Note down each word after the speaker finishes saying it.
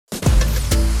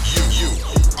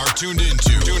are tuned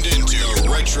into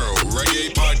Retro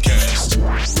Reggae Podcast.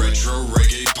 Retro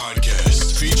Reggae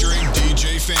Podcast featuring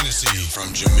DJ Fantasy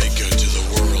from Jamaica to the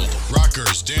world.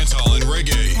 Rockers, dancehall, and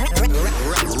reggae.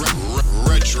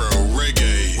 Retro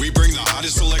Reggae. We bring the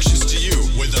hottest selections to you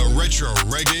with a Retro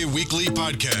Reggae Weekly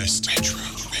Podcast. Retro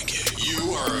Reggae.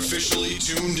 You are officially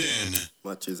tuned in.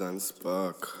 Matches and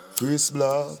Spark. Chris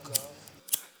Block.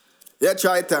 Yeah,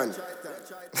 Triton.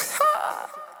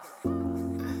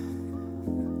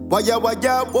 Why boy?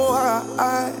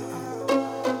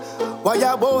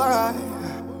 Why boy?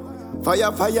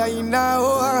 Fire in now.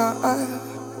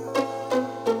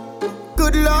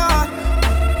 Good Lord,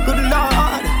 good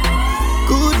Lord,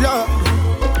 good Lord,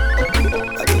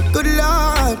 good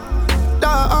Lord,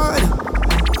 Lord,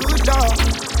 good Lord.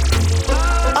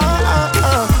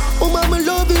 Oh, mama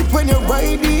love it when you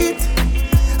ride it,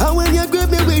 and when you grab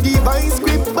me with the vice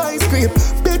grip.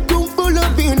 Bedroom full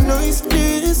of being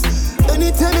niceness.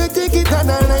 Anytime you take it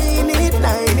and I line it.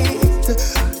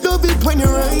 Love it when you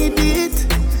ride it,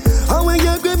 and when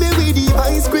you grab me with the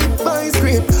vice grip.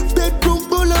 Bedroom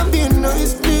full of being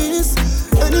niceness.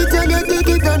 Anytime you take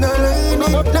it and I line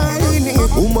it.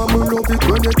 Oh, mama love it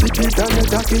when you take it and you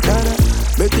take it and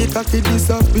make it cocky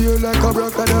disappear like a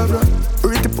abracadabra.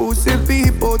 Pretty pussy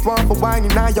people want for wine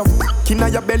in your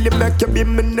belly, make you be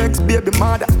my next baby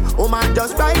mother. Oh man,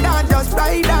 just ride on.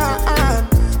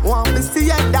 Want to see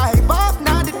you dive off,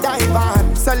 not the dive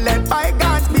on. So let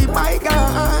bygones be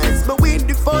bygones. But win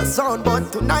the first round,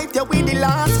 but tonight you win the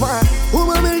last one. Oh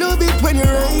mama love it when you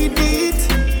ride it,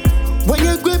 when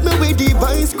you grab me with the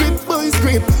vice grip.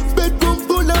 Bedroom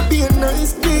full of being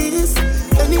niceness.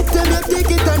 Anytime you take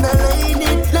it and I line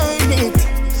it.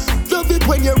 Love it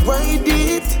when you ride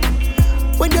it,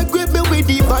 when you grab me with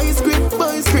the vice grip.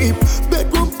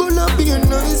 Bedroom full of being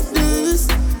niceness.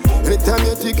 Anytime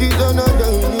you take it and I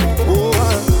line it. Oh,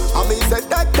 I mean say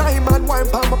that time and wine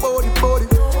for my body.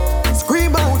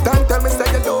 Scream out and tell me say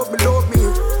you love me.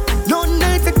 No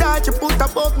need to that you put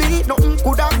above me. Nothing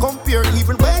could have compare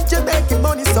even when you're making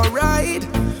money. So ride.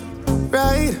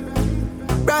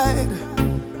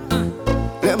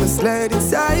 Let me slide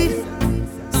inside.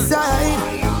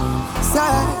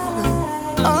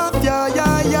 Oh, yeah.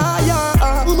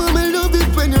 Oh, mama love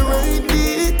it when you ride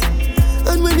it,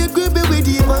 and when you grab it with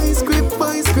the vice grip.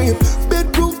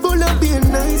 Bedroom full of being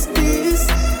niceness.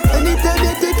 Anytime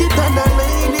you take it and I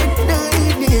line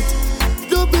it.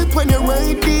 Love it when you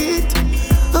ride it,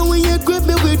 and when you grab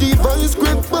me with the vice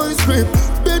grip.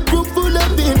 Bedroom full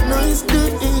of being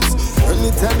niceness.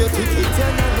 Anytime you take it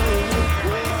and I line it.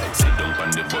 Sit down on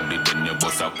the body, then you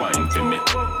bust a wine for me.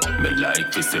 Me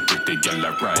like this, a pretty girl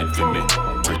a ride for me.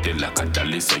 Pretty like a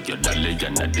dolly, so you dolly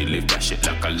and a dilly. Flash it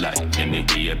like a light, and it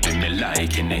be up in me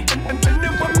like in it. And then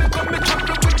you want me come and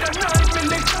trouble with a 9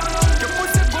 milli. Your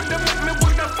pussy good, to make me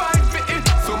wanna fight for it.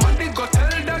 Somebody go tell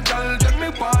the girl that me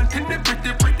want in the pretty,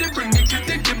 bring it, give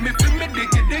me, feel me,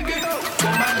 dig it.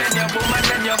 Boom and then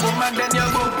you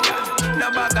boom. No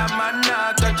bag a man,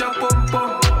 nah, touch your pum.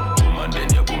 Boom and then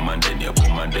you boom. Then you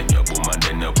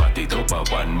pat it up a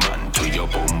one man to your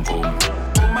boom. Boom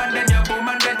and then you boom.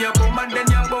 The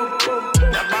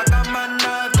bag a man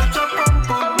touch your pum.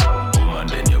 Boom and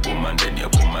then you boom.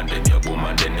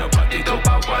 Then you pat it up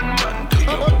a one man to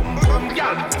your boom.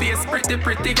 Yeah, face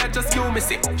pretty, I just you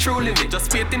miss it. Truly me,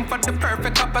 just waiting for the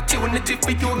perfect opportunity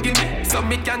for you give me, so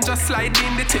me can just slide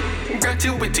in the tip.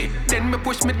 Gratuity, then me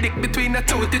push me dick between the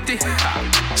two titty.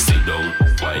 Sit down,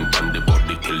 wine on the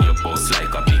body till your boss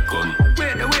like a big gun.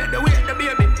 Wait the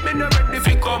baby, me no ready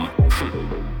fi come.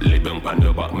 Lay down on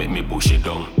your back, make me push it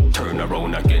down. Turn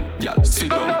around again, yeah, sit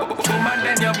down. Boom and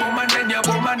then you boom.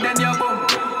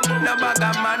 No bag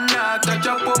a man nah touch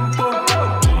your pum.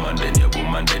 Boom and then you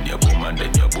boom. Then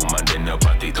you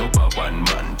pat it up a one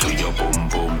man to your boom.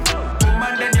 Boom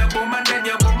and then you boom.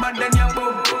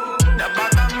 The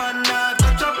bag a man nah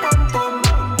touch your pum.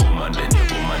 Boom and then you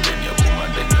boom.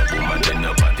 Then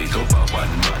you pat it up a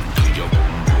one man to your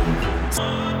boom.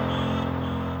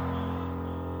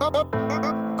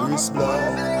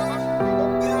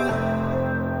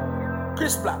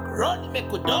 Chris Block, run, make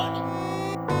we done.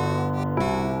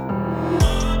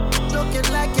 Looking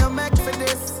like you're meant for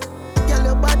this. Girl,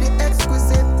 your body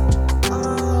exquisite.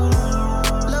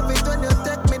 Love it when you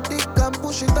take me dick and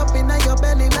push it up in your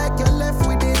belly like you're left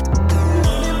with it.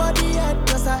 Me body head,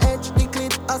 plus I edge the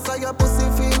clit. I saw your pussy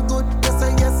feel good.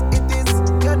 Yes, it is.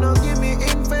 You know, give me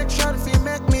infection, feel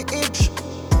make me itch.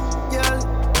 Girl.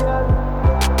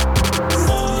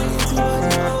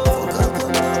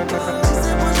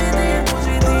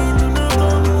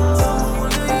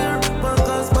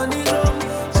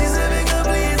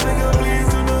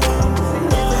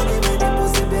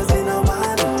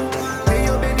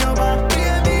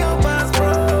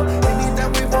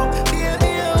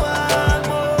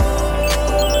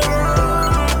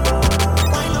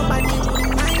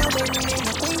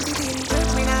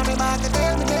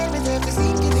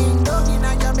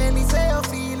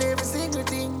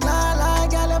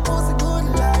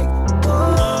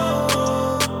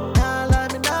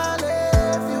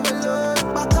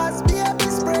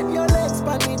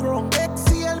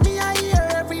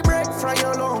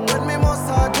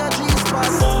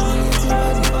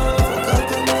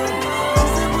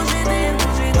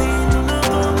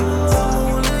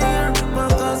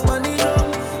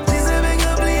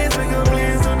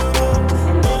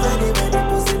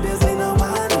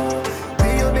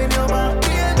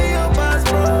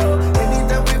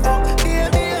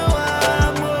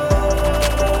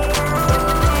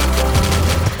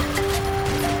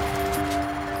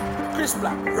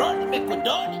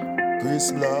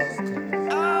 From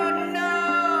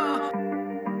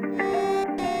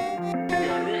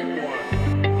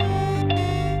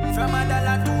a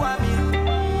dollar to a mil,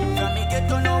 from me get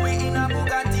to know we in a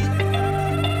Bugatti.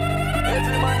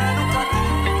 Every man I look at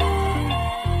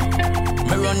it.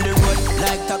 Me run the road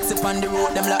like taxi on the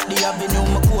road. Them lock the avenue,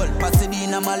 me cool.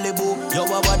 Pasadena, Malibu. Yo,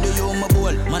 what do you, my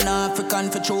bowl? Man African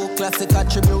for true, classic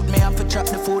attribute. Me have to trap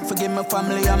the food, forgive my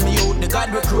family and me youth. The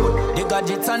God recruit, the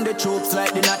gadgets and the troops,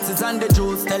 like the Nazis and the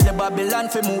Jews. Tell the Babylon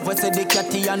for move, I say the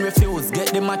catty and refuse.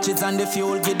 Get the matches and the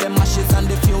fuel, get the ashes and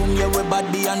the fume. Yeah, we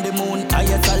bad beyond the moon,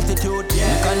 highest altitude.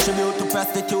 Yeah. Me contribute to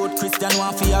prostitute, Christian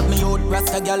want fi have me youth.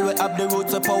 Rasta girl we have the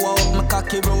roots, so power up my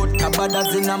cocky road.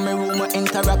 Tabadas in a me room, we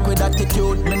interact with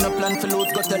attitude. Me no plan for loot,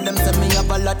 go tell them say me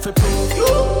have a lot for proof.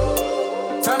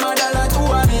 From a dollar to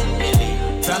a mil,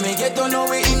 from me get to know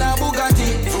we in a Bugatti.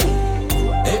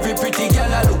 Every pretty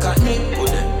girl a look at me,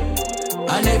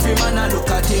 and every man a look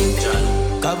at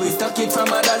him. Cause we stuck it from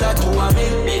a dollar to a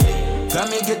mil. From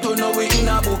me get to know we in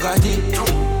a Bugatti.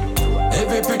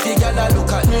 Every pretty girl a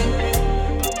look at me,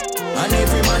 and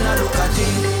every man a look at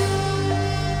him.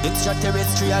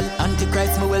 Extraterrestrial,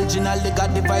 antichrist, me well original. The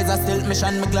God devise a stealth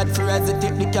mission. Me glad for as it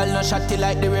take the cal, no shotty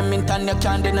like the Remington. You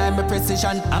can't deny me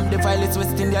precision. I'm the vilest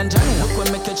West Indian Johnny. Look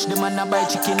when me catch the man, I buy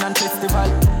chicken and festival.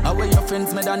 Away your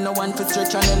friends, me done no one for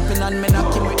stretch and helping. And me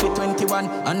knock him with the 21.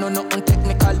 I know nothing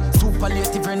technical.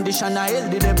 Superlative rendition, I hell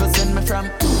the devil send me from.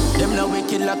 Them no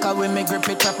wicked like a way me grip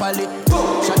it properly.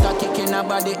 Shot a kick in a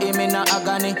body, aim in a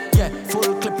agony. Yeah,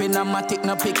 full clip in a matic,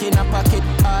 no pick in a pocket.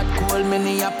 Hard cold,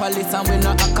 Minneapolis, and we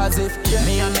no cause if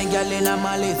me and me gal in a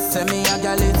malice, say me a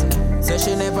galit. Say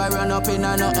she never run up in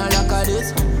a nothing like a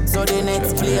this. So the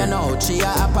next play now, she a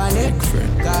happen it.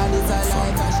 God is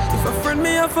alive. If a friend me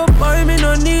have a boy, me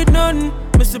no need none.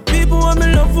 Me see people want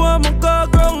me love, want me go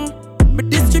ground. Me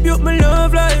distribute my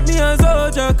love like me a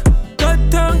soldier. God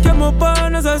thank you, me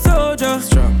born as a soldier.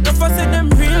 If I say them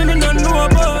real, me no know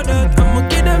about that. I'ma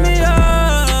give them me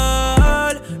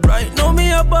all. Right now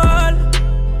me a ball.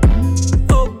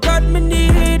 Oh God, me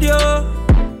need you.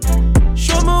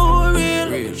 Show me who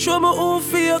real, show me who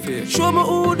fake, show me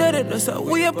who did it. That's how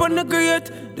we up on the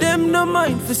great. Them no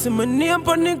mind for see my name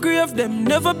on the grave. Them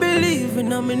never believe in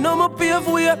me, no more pave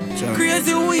way.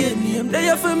 Crazy way name, they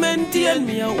have to maintain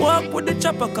me. I walk with the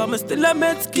chopper, cause me still a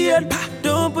med scared.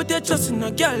 Don't put your trust in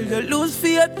a girl, you lose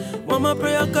faith. Mama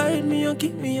prayer guide me and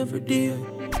keep me every day.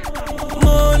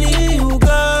 Money you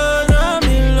gonna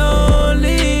be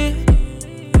lonely.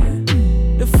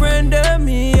 The friend that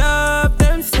me have,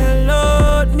 them sell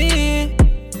out me.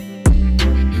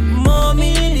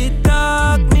 Mommy, they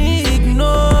talk me,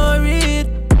 ignore it.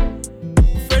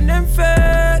 Friend them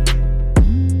fake,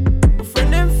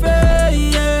 friend them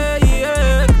fake, yeah,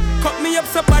 yeah. Cut me up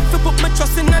so bad to put my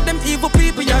trust in them evil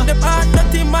people. Yeah, them heart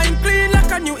dirty, mind clean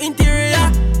like a new interior.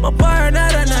 My partner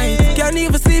at night, can't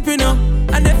even sleep, you know.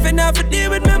 And if you not for deal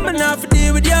with me, I'm not for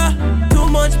deal with ya. Too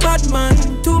much bad man,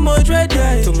 too much red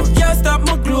light. Can't stop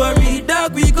my glory,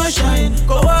 dog we go shine.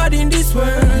 Go hard in this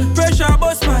world, pressure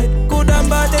bust fight. Good and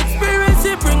bad experience,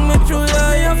 it bring me through.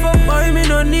 Yeah, for boy, me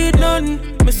no need none.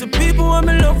 Me see people want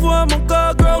me love, want me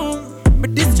go ground. Me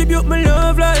distribute my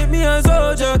love like me a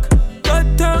soldier.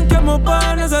 God thank you, me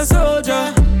born as a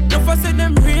soldier. If I say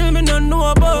them real, me no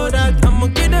know about that. I'ma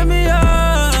give them me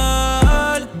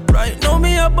all. Right now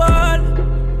me a ball.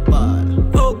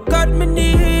 Oh God, me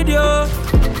need you.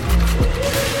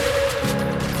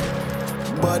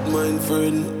 Bad mind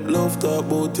friend, love talk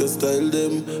about your style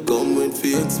them. Come with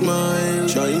fake smile,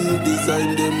 shiny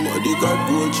design them. Or they got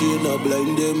gold chain, I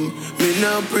blind them. Me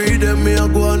not pray them, me a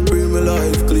go and pray my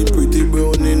life. Clean pretty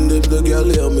brown in them, the girl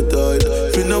here me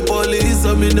tired. Me no police,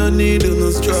 and me no need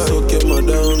no strike. So keep my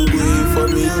down, way for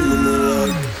me, me no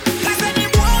like. Listen, the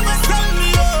boy must tell me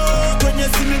up. When you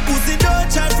see me pussy, don't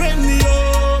try friend me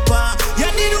up. You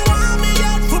didn't want me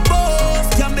yet for both.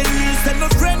 Can't believe that my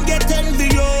friend get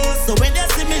envious. So when you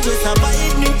see me, just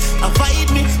avoid me, avoid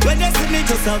me. When you see me,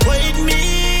 just avoid me.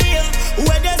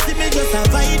 When you see me, just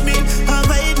avoid me,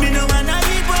 avoid me. No one I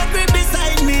hypocrite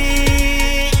beside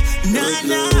me. Nah,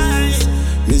 nah.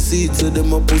 Me see to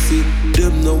them a pussy,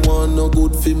 them no want no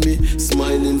good for me.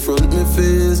 Smile in front me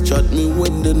face, chat me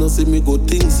when they no see me. Good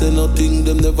things say nothing,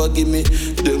 them never give me.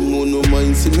 Them who no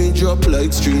mind see me drop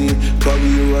like stringy.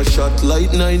 Career a shot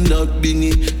like 9 not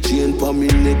bingy. Chain pa me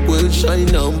neck well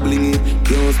shine and blingy.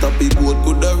 Can't stop it, boat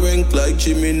coulda rank like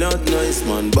Jimmy. Not nice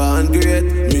man, born great.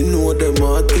 Me know them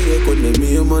a take when them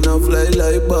hear man a fly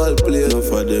like ball play.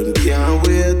 Enough of them can't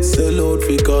wait, sell out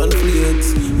for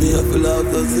conflicts. Me a feel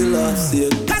laugh as the laugh say.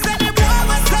 Cause any boy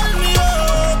must tell me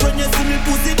up. When you see me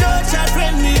pussy, don't try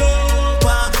friend me up.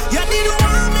 You didn't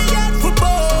want me yet for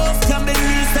both. Can't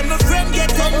believe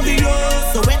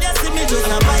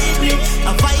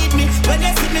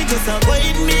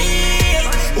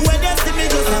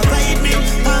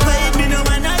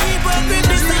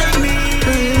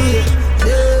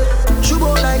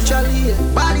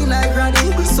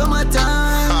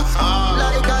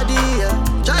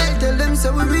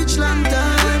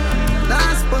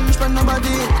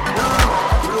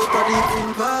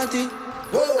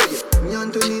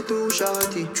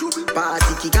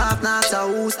kick off, not so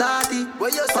who start it.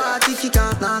 Party kick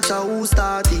off, not so who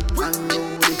start it. And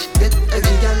you get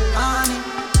every girl on it.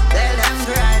 Tell them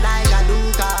to ride like a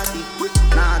Ducati.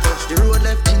 Now touch the road,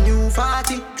 left the new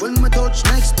 40. When me touch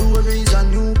next door is a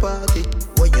new party.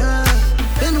 Oh yeah,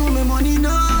 they know me money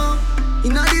now.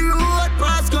 Inna the road,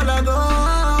 pass color go.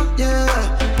 Yeah,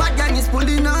 bad gang is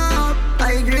pulling up.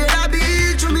 I grade a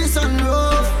beach with me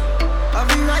sunroof.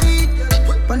 Have you right?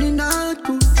 On the night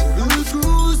cool,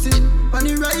 cruising. On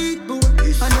the right boat,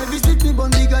 and every stick me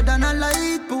bun bigger than a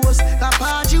light post.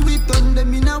 Apache with on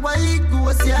them in a white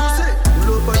ghost, yeah.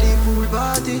 Pull up at the pool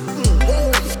party.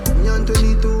 Nyan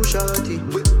 22 shorty.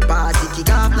 Party kick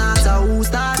off, not so who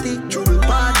start it.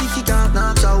 Party kick off,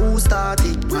 not so who start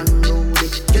it. And know they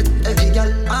get every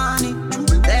girl on it.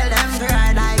 Tell them to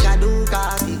ride like a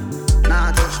Ducati.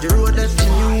 Now touch the road, left the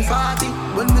new 40.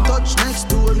 When we touch next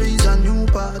door is a new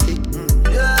party.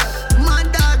 Yeah, my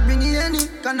dog bring the any.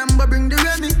 Can number bring the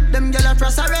Remy. Them gyal a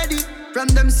Frass already. From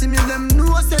them see me, them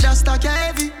know say that stock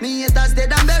heavy. Me haters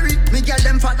dead and buried. Me gyal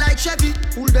them fat like Chevy.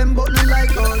 Pull them button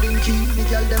like Golden Key. Me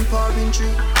gyal them pouring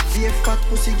tree. VF fat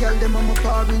pussy gyal them on my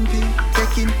pouring pee.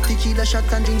 Taking tequila shot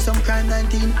and drink some crime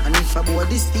 19. And if I board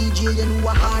this Teejay, you know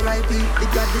a R.I.P. The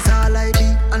God is all I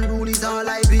be, and rule is all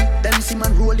I be. Them see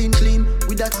man rolling clean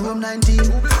with that Chrome 19.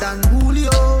 Dan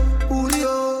Julio,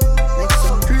 make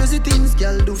some crazy things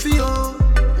gyal do for you.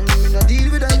 And I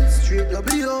deal with them straight up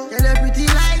yo. Tell her pretty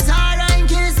lies Sarai in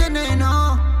case you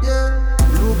know. Yeah,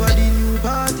 nobody new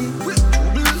party.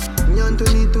 Nyan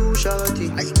 22 shorty.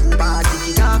 Party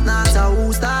kick off, not so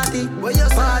who start it.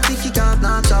 Party kick off,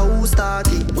 not so who start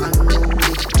it. And know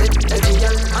it, every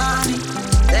girl on it.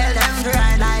 Tell them to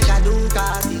ride like a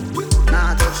Ducati.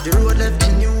 Now touch the road, left the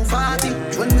new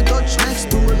 40. When we touch next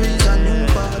door is a new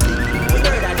party.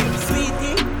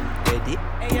 Sweetie, ready?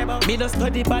 Me no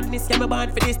study badness, yeah, me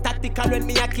born for this tactical. When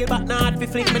me a kill back, nah hard fi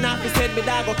fling. Me nah fi send me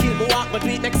dog go kill. Me walk, go do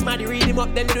it next man, read him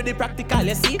up, then me do the practical.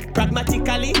 You see,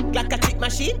 pragmatically, like a chick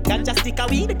machine. Ganja stick a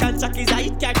weed, the contract is a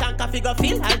hit. Can't tank a figure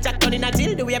feel. I'll jack down in a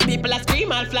jill, the way people a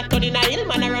scream. I'll flat down in a hill,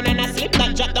 man a run and a slip.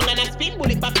 That drop down and a spin,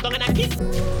 bullet pop down and a kick.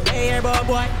 Hey, here, boy,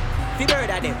 fi bird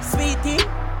of them, sweetie.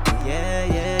 Yeah.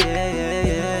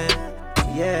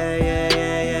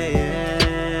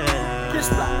 Chris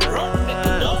Black, run, make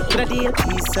it down. The deal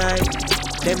east side,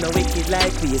 them no wicked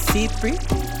like we see free.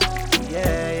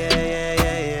 Yeah.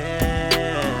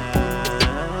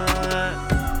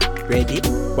 Ready?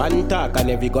 One talk and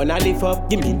every gonna lift up.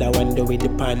 Give me the one with the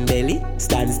pan belly.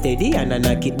 Stand steady and a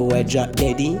knock it boy drop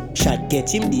deady. Shot get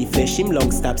him, deflesh him,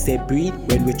 long stop say breathe.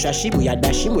 When we trash him, we a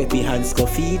dash him with we hands go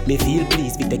feed. Me feel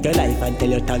pleased, we take your life and tell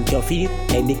you thank your feet.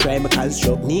 Any crime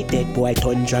construct me, dead boy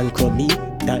turn drunk crummy.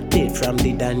 That dead from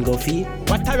the Dan go feed.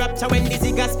 What a rapture when the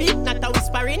zigga speak, not a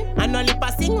whispering. And only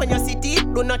passing when you see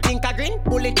it, do not think a grin.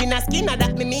 Bullet in a skin,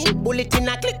 that me mean. Bullet in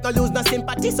a click, no lose no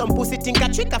sympathy. Some pussy think a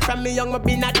trick, from me young, me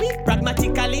been a weak.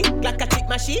 Pragmatically, like a chick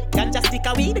machine. Can't just stick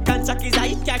a weed, the contract is a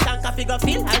hit. Can't tank a figure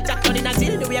feel. I'll jack down in a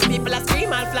jill, the way people a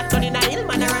scream. I'll flat down in a hill,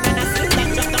 man a run and a slip.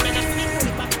 That drop down and a slip.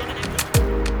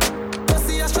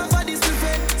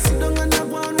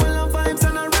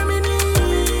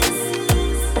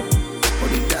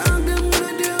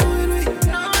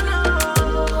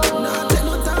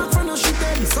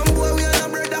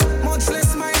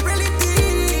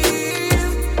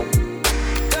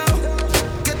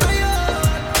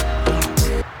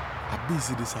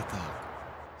 This attack.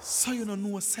 So you don't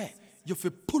know say you fi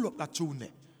pull up that tune there.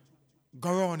 Go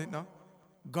around it now.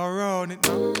 Let's run.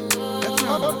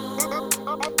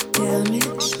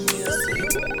 Damage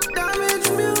music.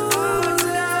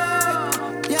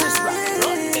 Chris Black,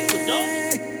 run, make it down.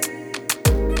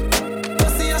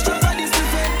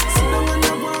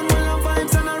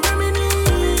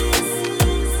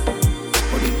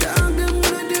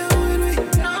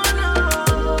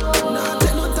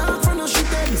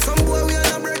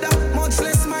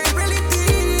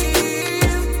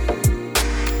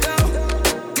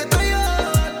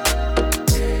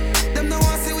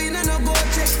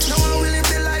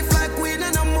 Life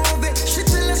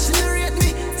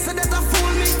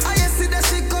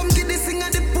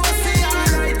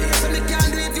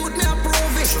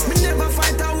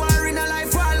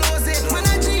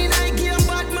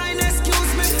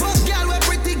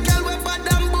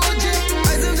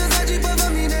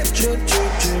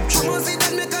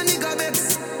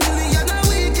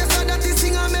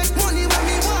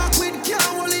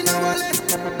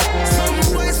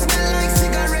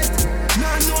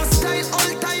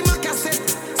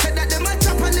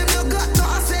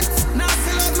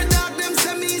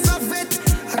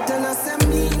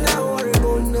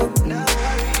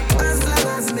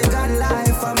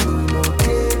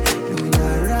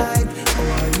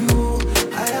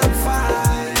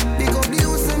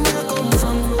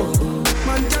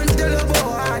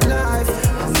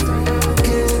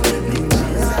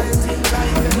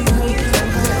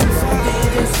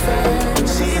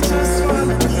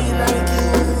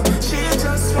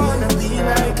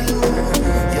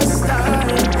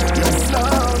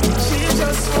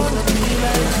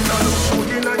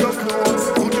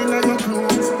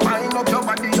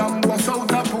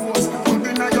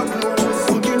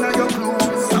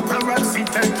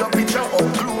picture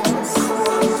up close.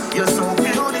 You're so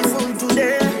beautiful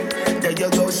today. There you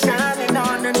go, shining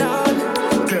on and on.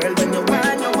 Girl, when you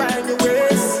wind your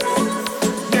waist.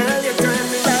 Girl, you turn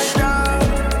me right on.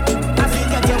 I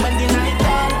forget you when the night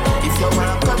done. If you want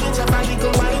to come with your body, go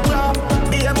white up.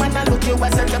 Be a man and look you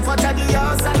as a them for the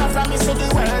house. And I promise you the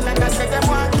world, and I say them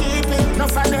want keep it. No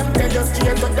for them, tell you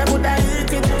straight, but them would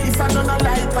eat it. If I don't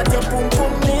like, but your pum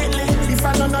pum neatly. If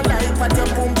I don't like, but your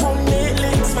pum pum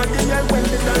neatly. So the girl when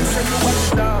the dance and you watch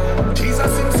down.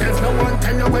 Jesus himself, no one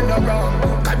tell you when you're wrong.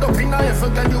 Caught up in a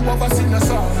effort and you ever sing a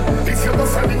song. If you go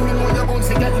for me, you know you won't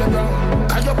forget the ground.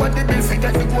 Cause your body bill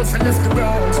forget the goals and left the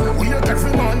grounds. We wake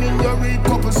every morning, you read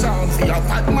couple songs. For your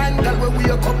bad man, girl, we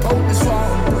wake up out the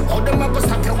swan. How them ever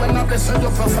stop you when I bless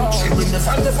you perform? She bring the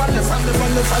family.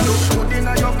 Good in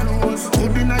your clothes,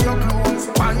 good in your clothes.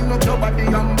 Wind up your body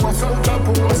and bust out your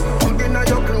pose. Good in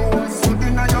your clothes, good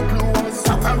in your clothes.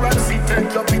 Paparazzi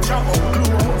take your picture up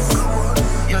close.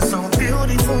 You're so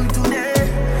beautiful today.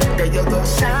 There you go,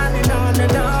 shining on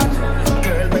and on.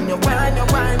 Girl, when you wind your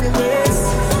waist.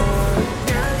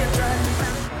 Girl, you drive me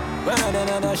back.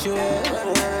 Banana, she will.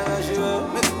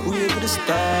 Make way to the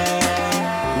star.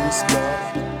 Who's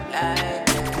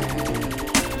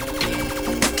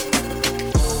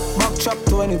Chop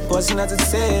 20% as the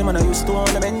same. And I used to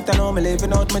ornament and now me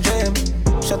living out my dream.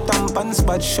 Shut down pants,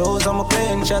 bad shows on my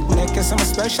plane. Check neck, yes, I'm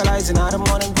specializing out of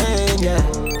morning pain, yeah.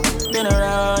 Been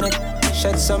around it,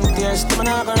 shed some tears, to my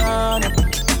knock around it.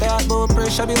 Talk about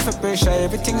pressure, build for pressure,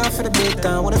 everything off for the big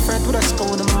time. With a friend with a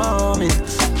school in the moment.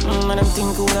 And I'm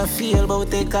thinking what I feel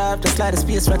about take off. Just like the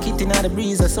space rocket in the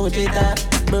breeze, I saw it take off.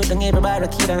 Bird and everybody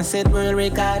kid and said world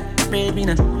record. Baby,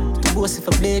 nah. Boss if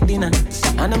I play dinner.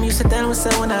 And I'm used to tell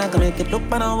myself when I can make it look,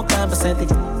 but now we can't percent it.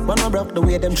 But no broke the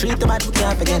way them treat the bad, we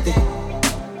can't forget it.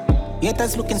 Yet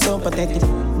that's looking so pathetic.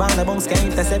 Banda bunks can't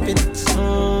intercept it.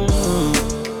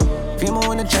 If you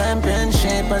win a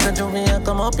championship, as a junior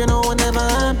come up, you know we never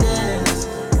have this.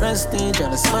 Prestige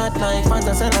on the spotlight, fun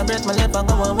to celebrate my life, I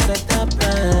go on with a top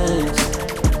prize.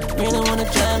 We don't win a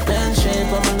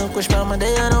championship, I'm a look push by my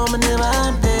day, I know we never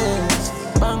have this.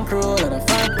 Bankroll and a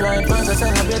fat ride, fun to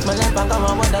celebrate my life, I go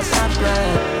on with a top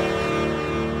prize.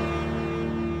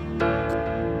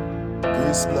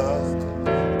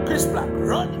 Chris Black,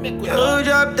 run, make we Yo,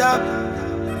 drop top.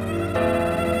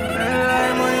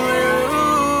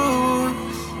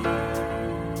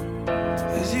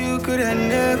 Could I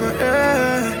never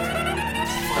earn?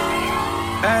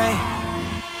 Ay,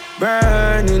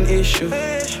 burning issue.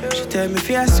 She tell me if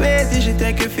you're sweaty, she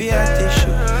take it for your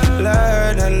tissue.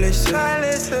 Learn and listen.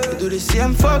 You do the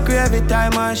same fuckery every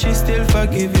time and she still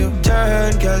forgive you.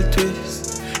 Turn, girl,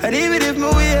 twist. And even if me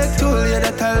wake too late,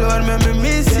 that alone make me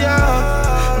miss you.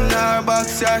 Now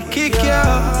box ya, kick ya.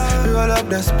 Roll up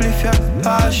the spliff ya.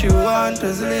 All she want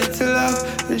was a little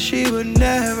love, and she would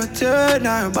never turn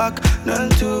her back.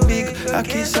 None too big, I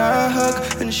kiss her, a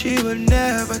hug, and she would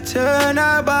never turn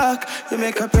her back. You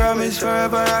make a promise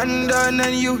forever and done,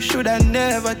 and you should have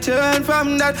never turned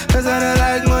from that. Cause I don't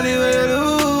like money we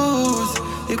lose.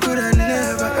 You could have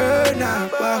never earned her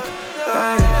back.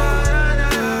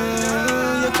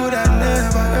 You could have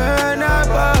never earned her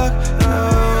back.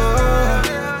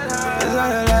 Cause I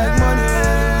don't like money we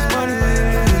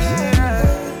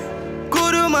lose.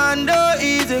 Good woman don't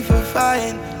easy for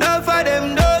find. None for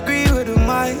them don't agree with the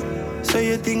mind. So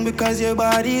you think because your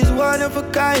body is one of a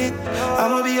kind,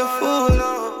 I'ma be a fool.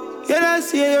 You don't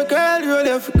see your girl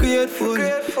roll for grateful.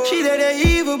 She did the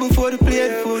evil before the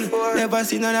plate full. Never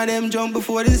see none of them jump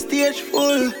before the stage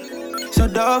full. So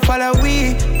don't follow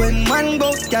we. When man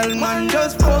go, gal man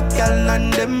just fuck gal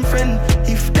and them friend.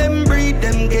 If them breed,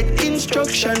 them get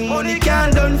instruction. Money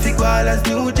can't done figure all as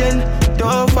new gen.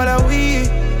 Don't follow we.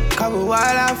 Cause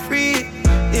while I'm free,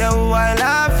 yeah, while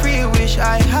I'm free, wish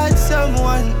I had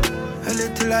someone. A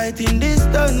little light in this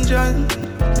dungeon.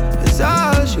 It's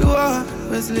all she want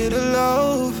was little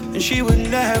love. And she would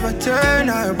never turn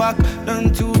her back.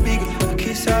 None too big, a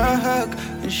kiss or a hug.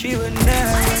 And she would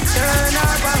never turn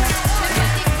her back.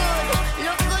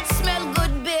 Look good, smell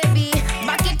good, baby.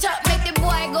 Back it up, make the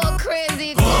boy go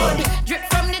crazy. Good, drip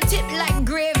from the tip like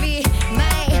gravy.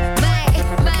 My,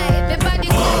 the body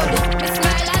good. The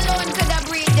smile alone could have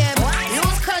breathe them.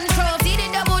 Lose control, see the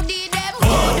double D them.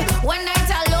 Good, one night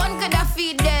alone could have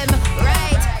feed them.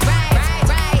 Right.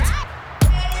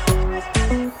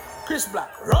 Chris Black,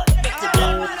 run, make we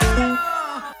done.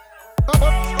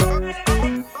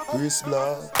 Chris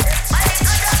Black.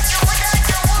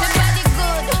 The body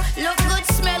good, look good,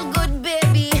 smell good,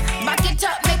 baby. Back it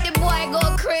up, make the boy go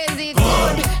crazy.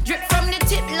 Good, drip from the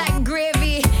tip like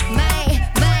gravy. My,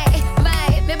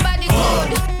 the body good.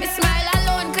 Me smile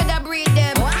alone could have breathe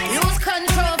them. Lose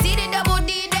control, see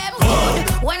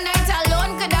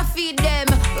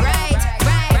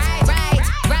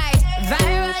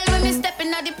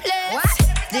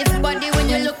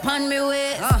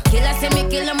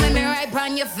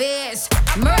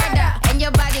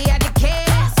body at the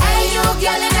case. Hey, you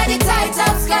girl in the tight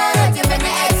top skirt. You make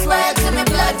me X-work to me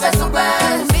blood vessel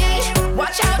burn.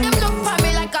 Watch how them look for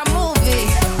me like a movie.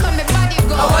 Come me body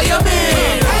go. Oh, what you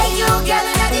mean? Hey, you girl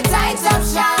in the tight top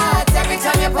shot. Every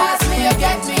time you pass me, you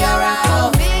get me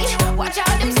around. Watch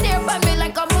how them stare for me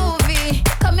like a movie.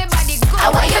 Come me body go.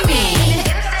 Oh, what you mean?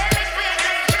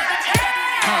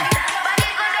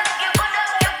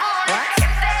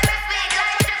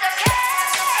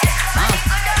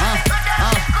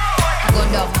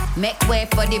 Make way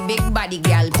for the big body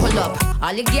girl, pull up.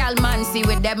 All the girl man see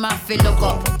with them I feel look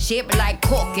up. Shape like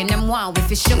coke and them one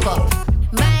with it shook up.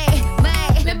 My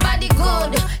body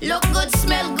good, look good,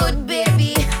 smell good,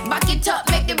 baby. Back it up,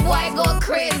 make the boy go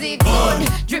crazy. Good,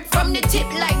 drip from the tip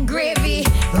like gravy.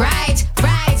 Right.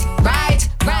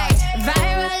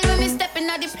 Viral when me stepping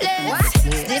out the place.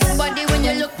 This body when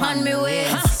you look on me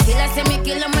waist. Killer say me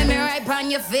kill 'em when me right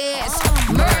on your face.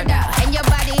 Murder and your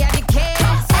body at the case.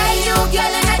 Hey, you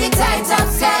girl in the tight top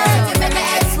skirt. You make me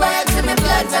X-work to me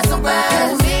blood vessel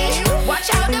burn. Watch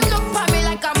how them look for me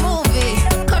like a movie.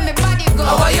 Come me body go.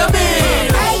 Oh, what you mean?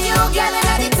 Hey, you girl in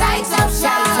the tight top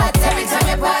shot. Every time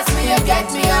you pass me, you get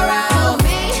me around.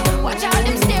 Watch how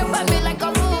them stare for me like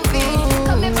a movie.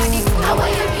 Come me body go. Oh, what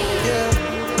you mean? Yeah,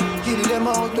 kill them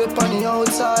out with on the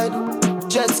outside.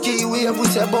 Jet ski wave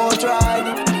with your boat ride.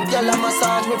 Girl a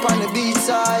massage me on the beach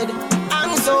side.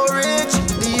 I'm so rich,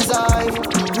 these eyes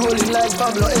rolling like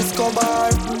Pablo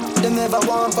Escobar. They never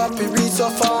want papi reach so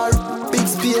far. Big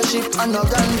spaceship and a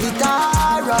grand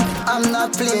guitar. I'm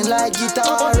not playing like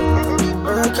guitar.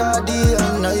 Work hard day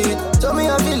and night. Tell me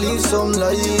I feel live some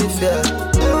life, yeah.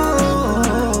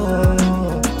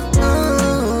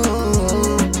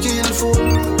 Kill fool.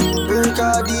 Work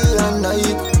hard day and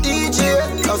night. DJ,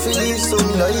 I feel live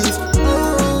some life.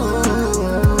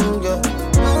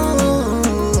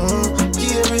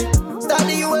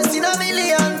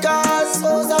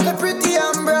 Pretty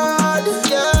and broad,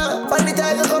 yeah. By the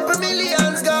time a couple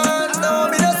millions gone, no,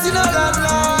 me not see no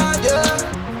landlord, yeah.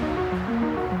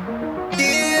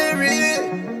 Deary,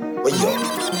 what you?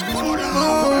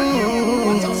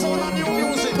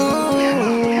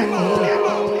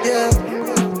 Yeah,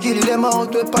 kill them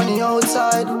out with on the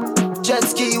outside. Jet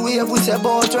ski wave with your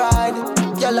boat ride.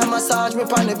 Girl a massage me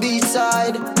on the beach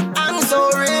side. I'm so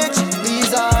rich,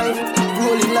 these eyes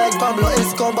rolling like Pablo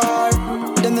Escobar.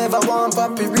 They never want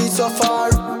papi reach so far.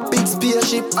 Big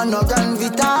spaceship and a grand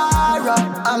guitar.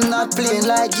 I'm not playing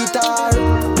like guitar.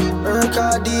 Work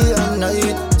hard day and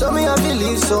night. Tell me I feel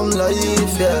live some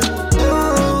life, yeah.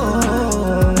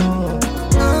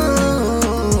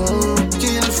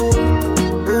 Kill fool.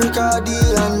 Work hard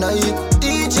day and night.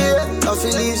 DJ, I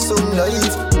feel live some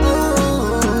life.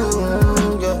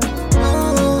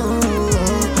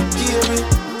 Hear me.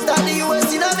 That the US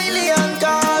in a million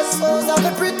cars. Hoes have a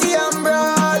pretty and broad.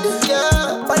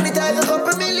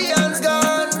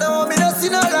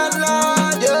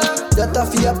 That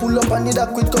fear pull up and need a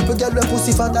quick couple girl with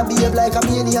pussy fat and behave like a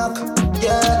maniac.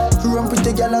 Yeah, run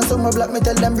pretty girl and some black me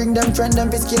tell them bring them friend them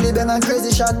piss killy bang and crazy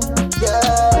shot.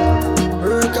 Yeah,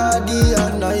 work hard day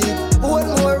and night. One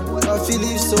more, I feel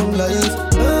live some life.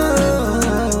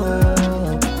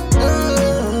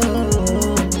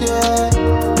 Yeah,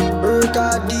 work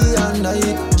hard day and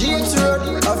night. James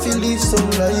Road, I feel live some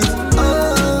life.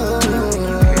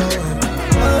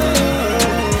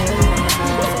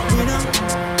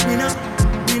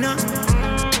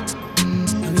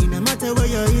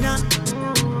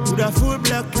 A full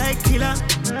block like killer.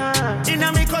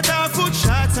 Inna me cut off foot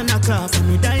shots and a clocks. And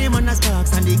me diamond a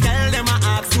sparks. And the girl them a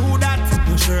ask who that.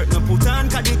 No shirt no put on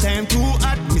cause the time too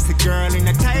hot. Miss a girl in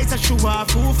a tights and shoe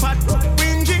off who fat.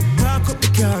 Wingy, park up the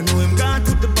car. Know him gone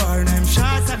to the bar. And I'm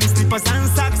shots and the slippers and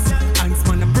socks. And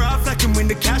man a bra like him win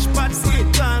the cash pot. See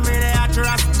it come in the hot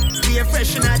rock. Stay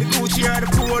fresh in the Gucci or the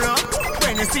Polo.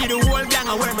 When you see the whole gang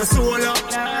I wear my solo.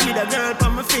 Need a girl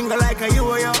on my finger like a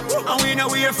yo-yo. And we know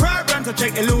we a fragrance to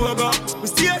check the logo. We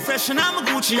stay fresh and I'm a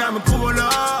Gucci, I'm a Polo.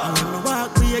 And when I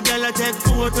walk with a girl I take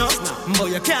photos. But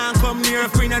you can't come near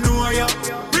if we don't know you.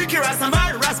 Ricky Ross and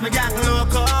Barry Ross, my gang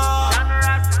loco.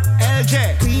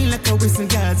 LJ, clean like a whistle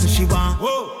girl so she want.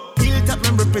 Whoa, built up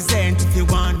and represent if you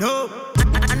want. No,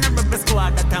 I never be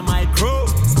squad that I'm my crew.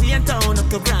 Stay in town up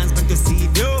to Grants but to see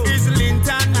you. Here's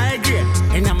Linton, I agree.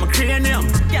 And I'm a cranium.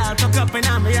 Y'all tuck up in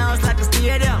my house like a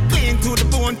stadium. Clean to the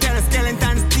bone, tell a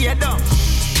skeleton stay down.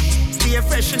 Stay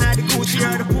fresh in the Gucci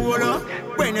or the Polo.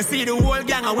 When you see the whole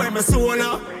gang, I wear my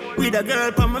solo. With a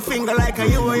girl on my finger like a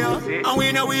yo-yo. And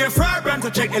we know we a fragrance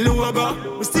to check the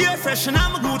logo. We stay fresh and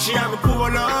I'm a Gucci, I'm a Polo.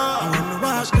 And when I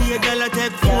walk with a girl, I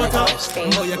take photos.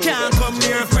 But you can't come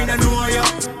near if we don't know you.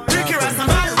 Ricky Ross and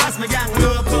Barry Ross, my gang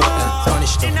loco.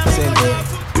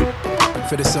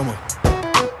 for the summer.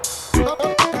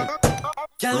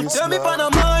 Girl, tell me pan a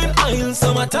mine, I'll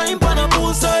summertime pan a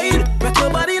poolside. Make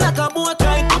your body like a boat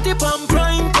ride, put it on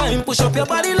prime time. Push up your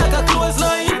body like a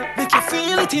clothesline. Make you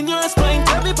feel it in your spine.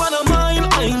 Tell me pan a mine,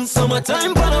 I'll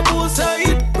summertime pan a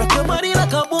poolside. Rock your body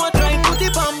like a boat ride, put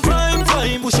it on prime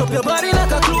time. Push up your body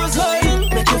like a clothesline.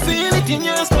 Make you feel it in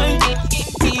your spine.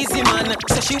 Easy man,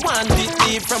 say she want it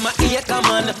deep from a acre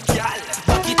man. Girl,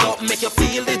 back it up, make you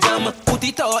feel the jam. Put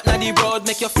it out on the road,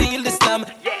 make you feel the slam.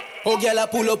 Oh, girl, I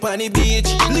pull up on the beach.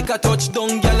 Lick a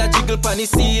touchdown, girl, I jiggle on the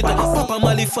seat. Papa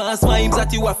Molly fast vibes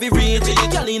that you have to reach.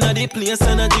 Girl, inna the place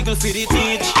and I jiggle for the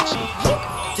teach.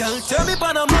 Girl, tell me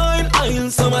pan a mine, I'll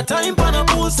summertime pan a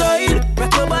poolside.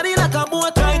 Rock your body like a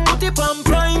boat ride, put it on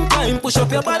prime time. Push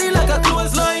up your body like a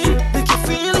clothesline. Make you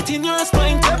feel it in your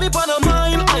spine. Tell me pan a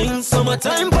mine, I'll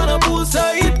summertime pan a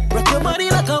poolside. Rock your body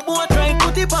like a boat ride,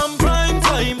 put it on prime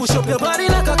time. Push up your body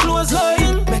like a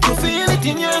clothesline. Make you feel it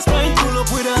in your spine. Pull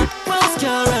up with a fast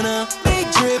car and a big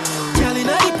drip. Girl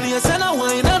inna the place and a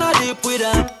wine and a dip with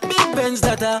a big Benz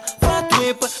that a fat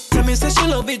whip. Tell me say she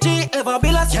love it, G ever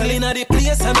be last. Girl inna the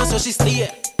place and so she stay.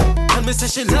 Tell me say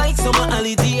she like summer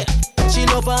holiday. She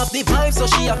love off the vibe so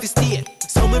she have to stay.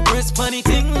 So me press funny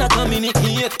thing like a mini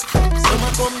kid. So me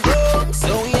come down,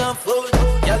 so we have fun.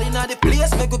 Girl inna the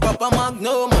place make we pop a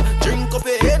magnum. Drink up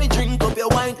your Henny, drink up your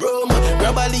wine rum.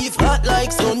 Grab a leaf hot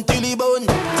like sun till it bun.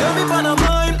 Tell me pan a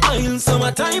mine, I'll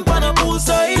summertime pan a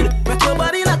poolside. Rock your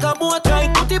body like a boat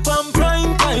ride, put it on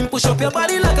prime time. Push up your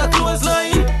body like a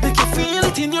clothesline. Make you feel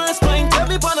it in your spine. Tell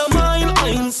me pan a mine,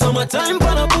 I'll summertime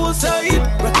pan a poolside.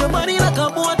 Rock your body like a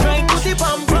boat ride, put it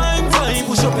on prime time.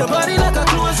 Push up your body like a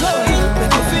clothesline.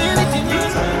 Make you feel it in your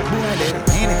spine.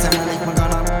 Anytime I like my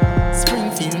gun up.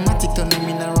 Springfield, Matic turn them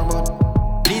in a robot.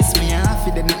 This me and I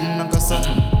feel that nothing no go so.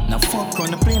 Now fuck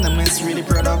on the plane, I'm mess really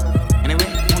proud of. Anyway,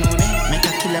 make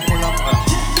a killer pull up.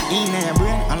 In your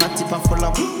brain, and a tip and full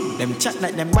up. Them chat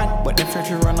like them bad, but them fresh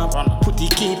to run up. Put the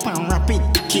cape and wrap it,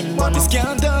 king bun. This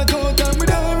can't talk out and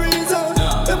without reason.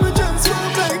 Them a chance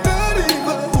swap like that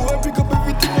even. Boy, pick up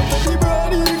everything up at the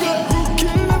broad even.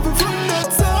 Kill never from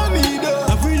that Sammy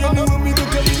though. Every day know when me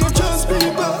look at me, no trust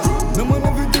people. No man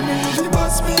ever give me if he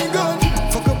boss me gun.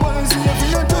 Fuck up boys, you never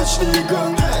no touch the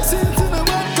gun. Say it to the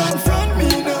man, confront me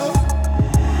now.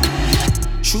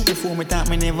 Shoot before me talk,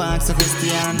 me never ask a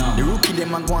question. The rookie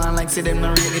them a go on like say them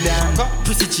not really down.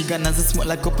 Pussy chicken as a smoke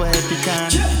like up a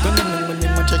epican. Don't know when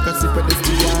them a check a sip of the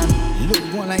steam. Look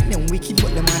one like them wicked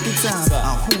but them a get off.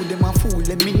 And who them a fool,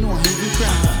 let me know heavy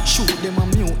crap. Shoot them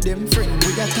and mute them friend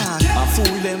with a talk. I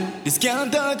fool them. This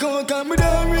can't talk out come with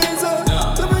a razor.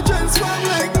 So me transform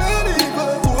like blood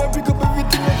evil. Boy pick up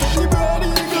everything up at the broad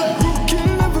eagle. Kill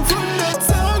never from that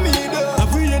Sammy though.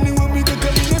 Every anywhere me go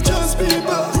come in a trust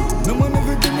people. No man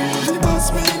ever give me if he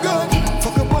boss me gun.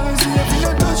 Fuck up on see if he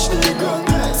not touch the gun.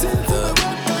 Say to the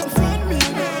back and friend me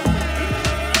now.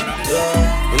 Yeah,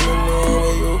 you don't know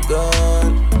where you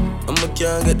gone. I'ma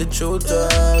can't get the truth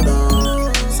out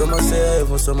on. Some say I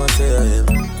have, some say I have.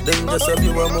 Then just have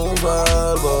you a move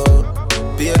all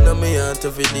but pain on me heart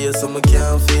every day, so I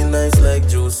can't feel nice like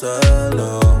juice all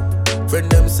no. Friend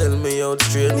them sell me out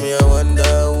straight, me I wonder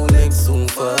who next soon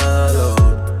fall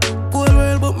out. Cold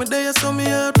world but me there so me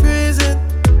heart freezing.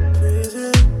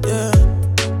 Yeah,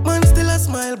 man still a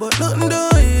smile but nothing do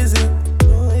easy.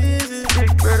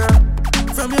 Big brother,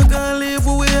 from you can't live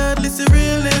we hardly see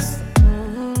realness.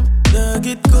 Yeah,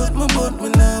 get cut my butt me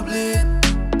not bleed.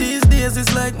 These days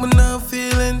it's like me not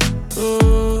feeling.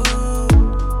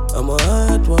 I'm a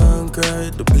heart one cry.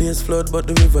 The place flood but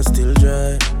the river still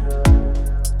dry.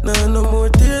 Nah, no more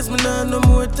tears, me nah, no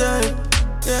more time.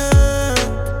 Yeah,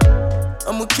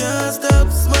 I'm a can't stop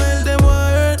smile. Them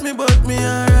want hurt me but me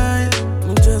alright.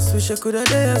 Me just wish I coulda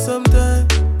there sometime.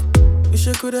 Wish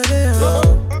I coulda there.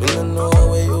 Me don't know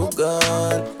where you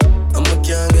gone. I'm a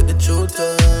can't get the truth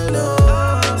out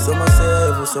now. Some say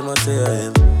I have, some say I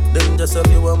have. Them just have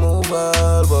you a move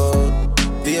all but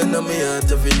pain on me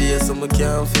heart every day, so I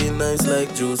can't feel nice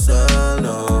like juice all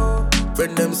no.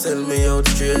 Friend them sell me out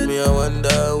straight, me I wonder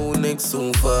who next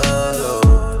soon fall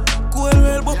out. Cold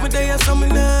world but me there so me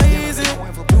not easy.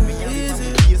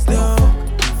 Easy, no.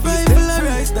 Rifle a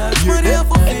rice, that's money I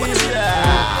for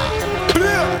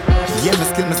Yeah,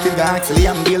 me still got actually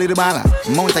I'm daily the baller.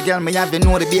 Mount a girl, me have you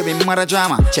know the baby mother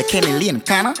drama. Check any lane,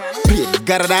 kinda. Play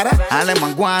Garadada. I let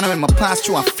my guano when my pass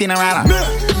through a funeral.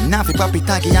 Now fi papi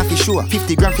taggy, I fi sure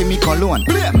 50 grand for me cologne.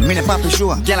 Me the papi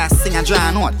sure. Girl I sing and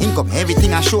dry note. Ink up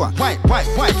everything I show. White,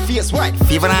 face white.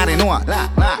 Fever I they know.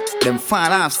 Them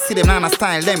fall off, see them nana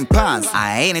style, them pass.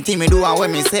 Anything me do, I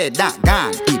when me say that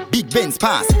gone. The big Benz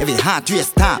pass, every hard race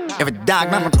stop. Every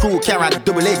dog man my crew carry a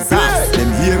double exhaust.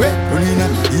 Them hear it, running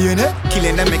them, hearing it.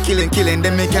 Killing them, killing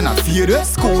them, cannot fear it.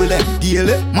 School them,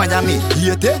 daily, Miami,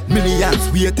 hate it. Millions,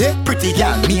 wait it. Pretty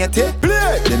girl, mate it.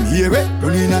 Play. Them hear it,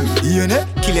 running them, hearing it.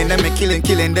 Killing them,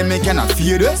 killing them, cannot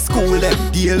fear it. School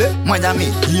them, daily, Miami,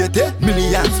 hate it.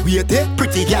 Millions, wait it.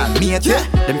 Pretty girl, mate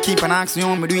it. Them keep on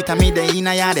asking me do it and me day in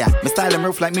a yard. Me style them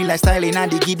rough like me lifestyle in a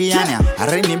diggy Dyani.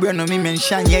 I read me burn on me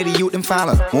mention, yeah, the youth them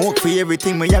follow. Work for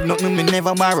everything, me have nothing, me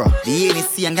never borrow. The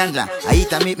ANC and ganja, I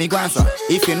eat and make me grandson.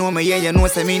 If you know me, yeah, you know,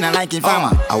 say me not like in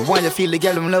farmer. I want you feel the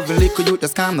girl, them loving liquor, you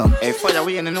just calm down. Hey, fire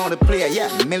away and you know the player, yeah,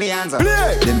 millions of.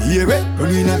 Play. Them hear it,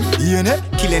 running them, hearing it.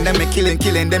 Killing them,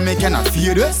 killing them, cannot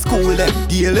fear it. School them,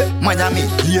 daily, Miami,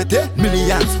 hate it.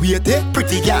 Millions, wait it.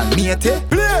 Pretty girl, mate it.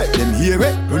 Play. Them hear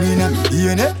it, running them,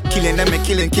 hearing it. Killing them,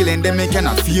 killing them,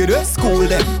 cannot fear it. School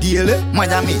them, daily,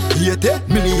 Miami, hate it.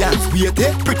 Millions, wait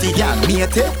it. Pretty girl,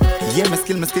 mate it. Yeah, my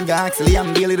skill go actually,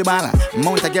 I'm daily the baller.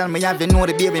 Mount a girl, me have you know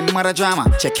the baby mother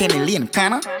drama. Check any lane,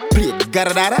 kinda. Play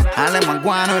Gada. I let my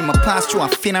guano in my pass through a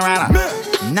funeral.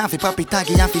 Now fi papi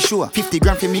taggy and fi sure. 50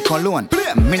 grand fi me cologne.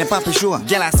 Mini papi sure.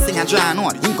 Girl I sing and draw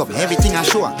note. Ink up everything I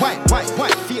show. White,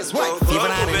 face white. Fever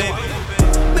out of it.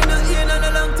 We not here none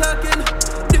of long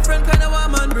talking. Different kind of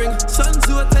woman bring. Sons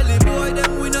who tell the boy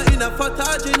them we not in a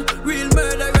fortaging. Real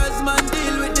murderers man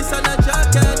deal with this on a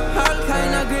jacket. All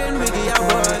kind of green wiggy a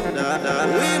boy.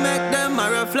 We make them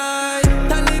a fly.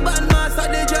 Taliban master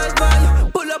they just buy.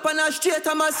 Pull up on a straight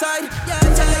on my side. Yeah,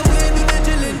 tell you we do the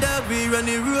chillin' dog. We run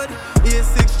the road.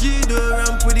 A6G do a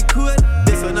ramp with the code.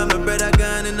 This one I'm a brother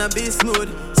gun and a beast mode.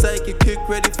 Psychic kick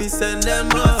ready fi send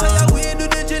them out. Tell you we do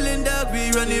the chillin' dog.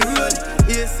 We run the road.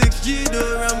 A6G do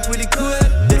a ramp with the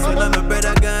code. This one I'm a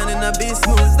brother gun and a beast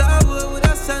mode. Star Wars would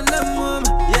I send them home.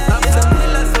 Yeah, I'm some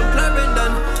killers, some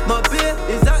Clarendon. My bay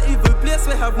is that evil place.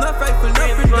 We have no rifle,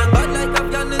 no freedom. Bad like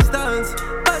Afghanistan's.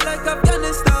 Bad like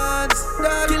Afghanistan's.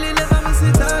 Killing never miss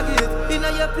a target. In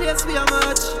your place we a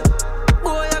match.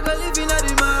 Boy, I go live in a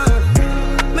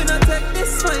demand. Me not take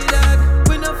this my dog.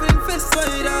 We not fin fist my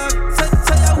dog. Say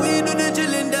we do the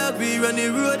chillin' dog. We run the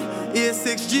road.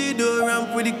 A6G do a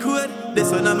ramp with the code.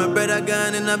 This one I'm a brother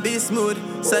gun and a beast mode.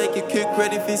 Psychic kick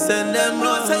ready fi send them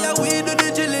out. Say we do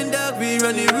the chillin' dog. We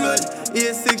run the road.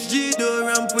 A6G do a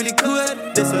ramp with the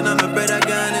code. This one I'm a brother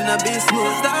gun and a beast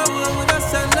mode. Star Wars would I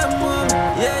send them home.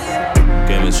 Yeah.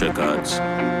 Kemist Records.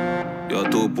 Your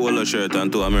 2 polo shirt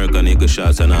and 2 American Eagle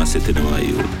shots and I sit in my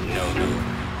youth. No.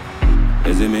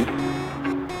 You see me?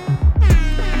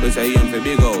 We say you for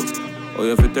big house. Or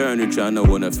you for furniture and no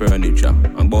one a furniture.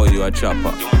 And boy you a chopper.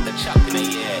 You want the chop in the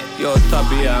head? Yo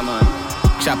top here man.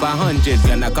 Chop 100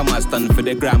 grand I come and stand for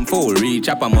the gram. Full reach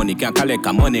chopper money can collect a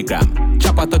MoneyGram.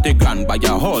 Chop 30 grand by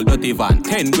your whole dirty van.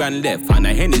 10 grand left and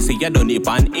a Hennessy you don't need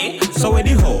pan. So where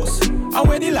the house? I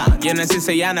wear the land. You know, she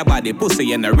say you're nobody pussy,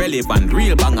 you're not relevant.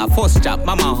 Real banger, first chop,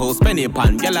 mama house, penny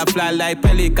pan. Yellow fly like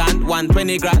pelican,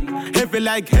 120 grand. Heavy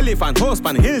like elephant, horse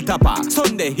pan, hilltopper.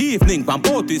 Sunday evening, pan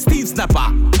boat with Steve Snapper.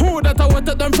 Who that I want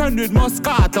to them friend with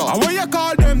Moscato? And what you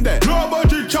call them there?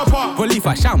 Nobody chopper. Well, if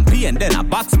a champagne, then a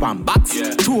box pan box. Yeah.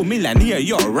 2 million here,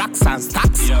 your racks and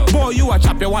stacks. Yo. Boy, you a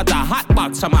chop, you want a hot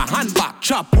box from a handbag.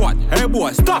 Chop what? Hey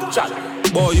boy, stop chat.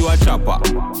 Boy, you a chopper.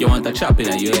 You want a chop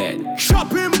in your head.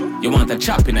 Chop him. You want a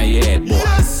chop in your head, boy.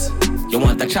 Yes. You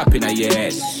want a chop in your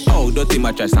head. Oh, dirty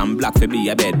mattress and black for be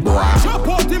a bed, boy. Chop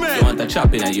out him, man. You want a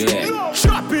chop in your head.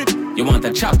 Chop it. You want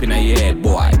a chop in your head,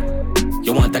 boy.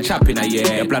 You want a chop in your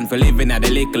head. You plan for living at the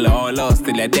little or lost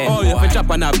till a dead, boy. Oh, you for chop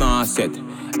and have no asset.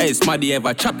 Hey, smarty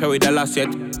ever chop you with the last yet?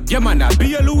 Yeah, man, I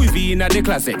be a Louis V in the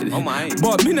closet. Oh my.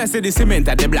 But me not say the cement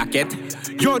at the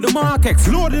blacket. You're the markets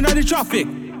loading at the traffic.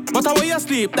 But how you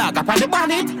sleep, dog, up on the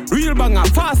bonnet? Real banger,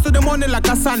 fast to the money like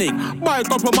a Sonic. Bike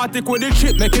up Pragmatically with the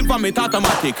chip, make it vomit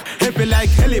automatic. Heavy like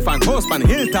elephant, horseman,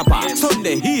 hilltopper.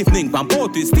 Sunday evening, pan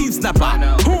boat with Steve Snapper.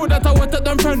 Who that I want to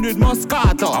them friend with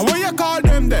Moscato? And what you call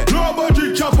them there?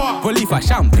 Nobody chopper. Well, if a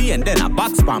champagne, then a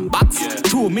box pan box.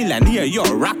 2 million here,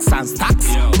 your racks and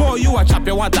stacks. Boy, you a chop,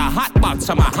 you want a hot box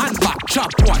from a handbag.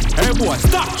 Chop what? Hey boy,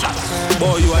 stop chop.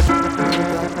 Boy, you a...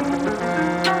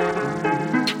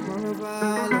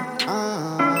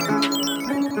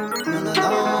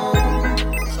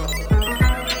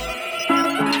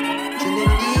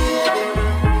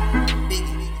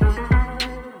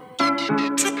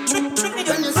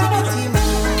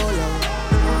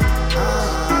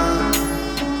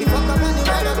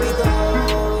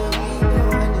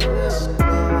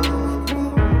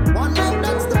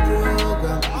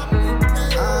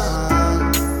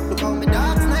 Look how me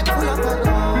dark night full of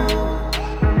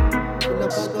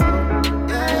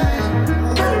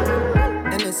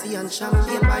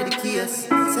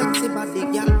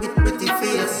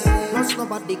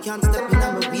nobody can step in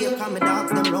on my way. Cause my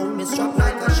dogs them round me strap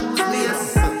like a shoes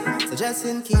lace. So just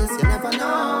in case you never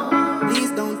know,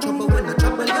 please don't trouble when I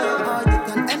trouble you, or you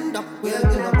can end up where you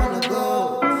don't wanna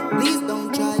go. Please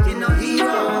don't try, you're no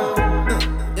hero.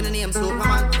 You know name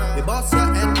Superman. We boss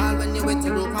your head all when you wait to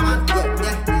do come on.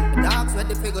 Yeah. The dogs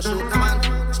ready to go shoot, come on.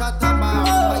 Shut up,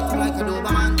 fight like a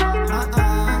Doberman.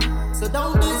 So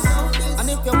don't miss. And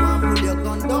if you want pull your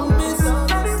gun, don't miss.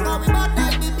 Cause we bout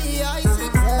like the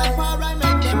BI6. That's why I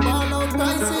make them ball out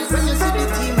prices. When you see the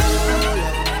team roll,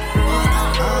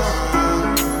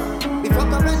 we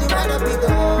fuck up anywhere that we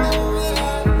go.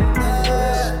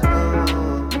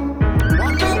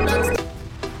 One thing that's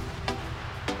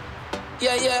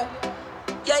Yeah.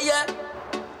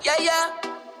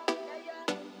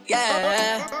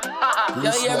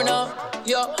 Yo, hear me now.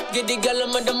 Yo, get the girl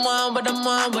with them on, what them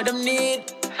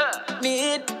need.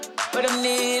 What them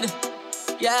need.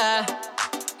 Yeah.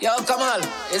 Yo, come on,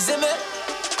 you see me?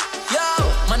 Yo,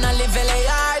 man, I live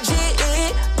LARGE.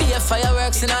 Be a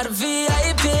fireworks in the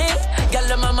VIP. Girl,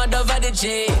 the mama over the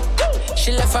J.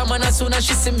 She left her man as soon as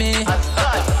she see me.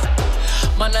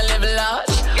 Man, I live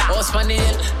large. House on the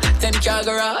hill. 10-car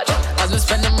garage. As we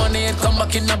spend the money and come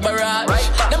back in the barrage.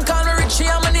 Them call me Richie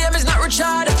and my name is not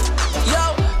Richard.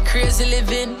 Yo, crazy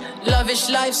living, lavish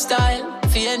lifestyle.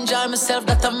 If you enjoy myself,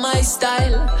 that's my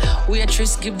style.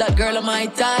 Waitress, give that girl a my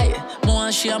tie. More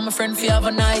and she and my friend fi have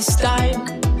a nice time.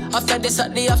 After this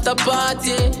at the after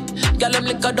party, girl, I'm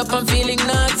liquored up and feeling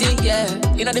naughty. Yeah,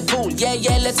 in the pool,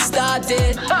 yeah, let's start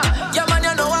it. Yeah, man,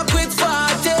 you know I'm quick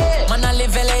party. Man, I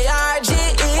live LARGE.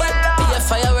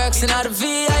 Fireworks in the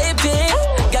VIP.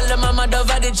 Girl, the mama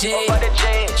over the J.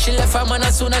 She left her man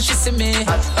as soon as she see me.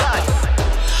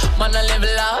 Man, I live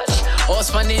large.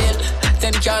 House on the hill.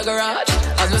 10-car garage.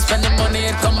 As we spend the money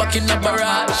and come back in the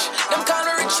barrage. Them call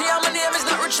me Richie and my name is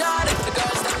not Richard. The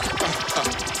girls that...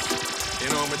 You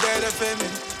know me dead for me.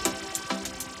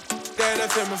 Dead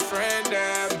for my friend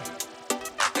them.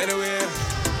 Anyway,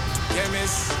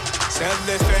 Kemist.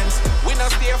 Self-defense, we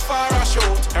not stay far a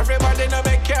shoot. Everybody no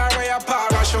make care where a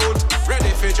parachute. Ready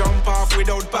for jump off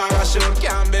without parachute.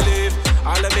 Can't believe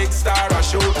all the big star a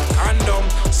shoot. And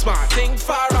smart think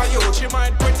far a youth. She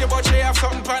might pretty but she have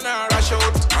something for her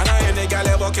shoot. And I any gal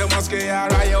ever can must get her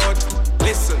a youth.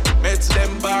 Listen, mets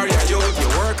them bar ya youth. You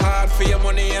work hard for your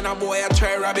money and a boy a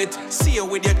try rabbit. See you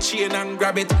with your chain and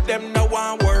grab it. Them no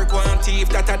one work, one thief,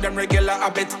 that a them regular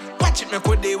habit. Watch it, make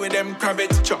we deal with them crab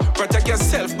it. Protect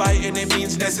yourself by any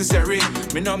means necessary.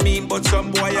 Me no mean, but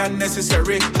some boy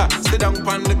unnecessary. Sit down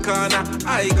on the corner,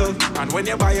 idle. And when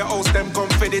you buy your house, them come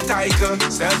for the title.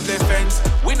 Self-defense,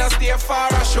 we not stay far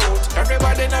a shoot.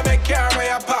 Everybody no make care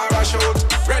where a parachute.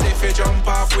 Ready for jump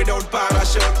off without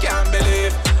parachute. Can't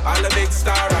believe all the big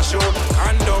star a shoot.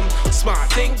 And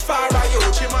smart think far a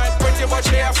youth. She might pretty, but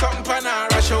she have something for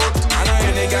her shoot. And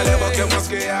any girl ever can must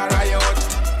get her a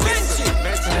youth.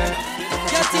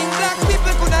 You think black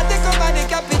people could not take over the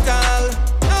capital?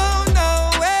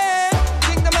 No way.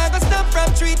 Think the man go stop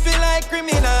from treat me like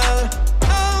criminal?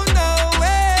 No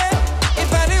way.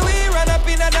 If only we run up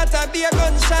in a that be a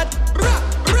gunshot.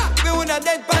 We would not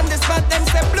dead on the spot. Them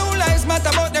say blue lives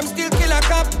matter, but them still kill a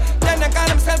cop. Then they call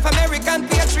themselves American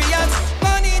patriots.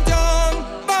 Bunny down,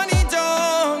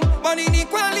 burn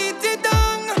inequality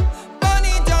down.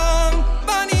 Bunny down,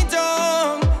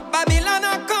 Babylon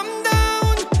a come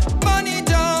down. Bunny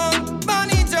down,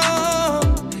 down.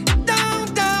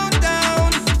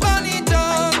 Bunny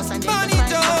down,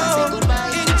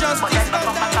 injustice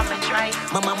down.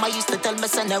 My mama used to tell me,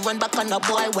 son, I run back on a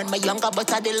boy when my younger,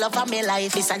 but I the love of my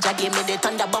life. This Sanja gave me the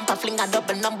thunder bumper, fling a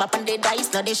double number, and the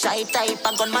dice, not the shy type,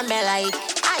 a gunman me like.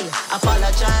 I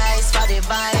apologize for the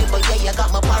vibe, but yeah, you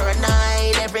got me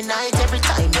paranoid. Every night, every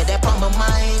time, yeah, they put my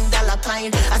mind,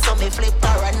 Alkaline. I saw me flip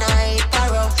paranoid,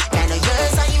 paro. And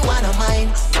yours and you wanna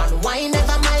mine. One wine,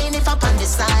 never mind if I'm on the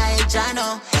side,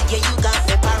 Jahllano. Yeah, you got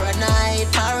me paranoid,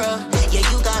 paro. Yeah,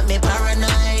 you got me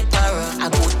paranoid, paro.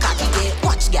 I go cocky, they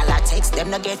watch, gal, I text them,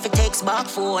 no get for text back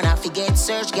phone. I forget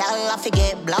search, gal, I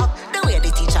forget block. The way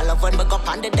the teacher love when we go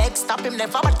on the deck, stop him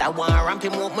never, but I want ramp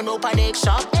him up, me no panic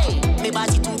shop. Hey, me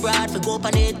body too broad for go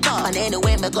on it top. And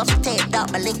anyway, me go for take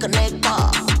that, my little neck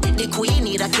pop. The queen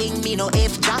need a king, me no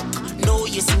F-jack. No,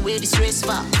 you see where the stress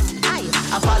for. I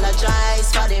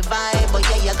apologize for the vibe, but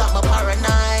yeah, you got me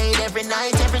paranoid. Every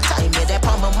night, every time, yeah, they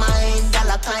on my mind,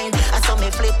 Alkaline. I saw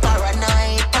me flip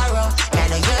paranoid, paro.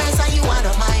 And yours and you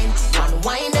wanna mine. One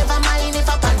wine, never mind if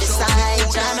I'm on the side,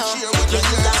 Jahllano. Yeah,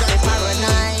 you got me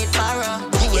paranoid, paro.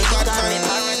 Yeah, you got me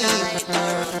paranoid,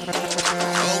 paro.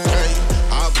 Okay,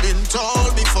 I've been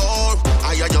told before,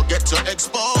 you get to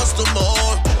expose to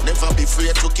more. Never be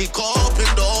afraid to kick open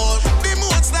doors. The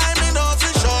most time enough.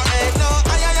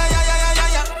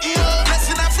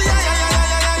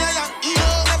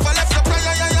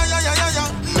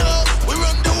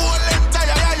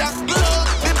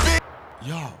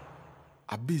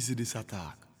 easy this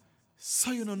attack.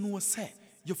 So you don't know say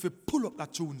you fi pull up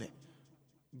that tune there.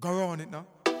 Go on it now.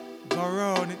 Go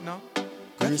around it now.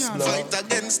 Fight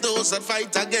against those that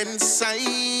fight against I.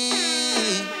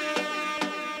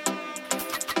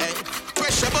 Hey,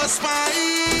 pressure bust my.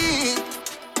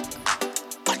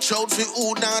 Watch out for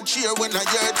who not cheer when I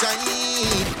hear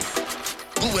time.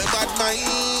 Who a bad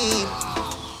mind.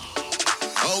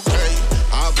 Okay,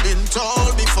 I've been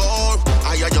told before.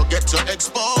 You get to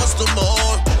expose to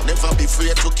more. Never be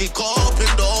afraid to kick open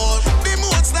door. The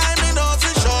most time in off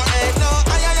for sure. Hey, no,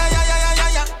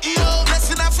 yo,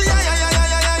 blessing up for yo,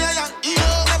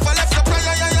 never left the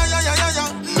prayer.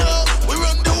 No, we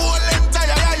run the whole entire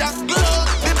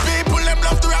the people them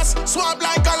love to us. Swab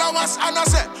like all of us. And I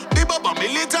say, the baba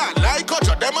militant like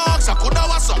Kojo. Them ox I coulda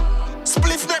was up.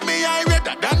 Spliff make me eye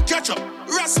redder than ketchup.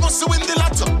 Rasmus win the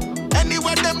lotto.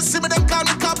 Anywhere them see me, them call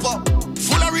me copper.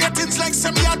 Full of ratings like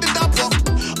semi at the dapper.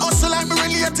 Also like me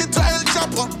related to El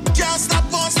Chapo. Can't stop,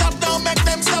 won't stop, don't make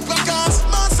them stop. Cause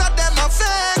most of them are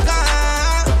faker,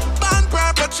 band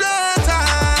perpetrator.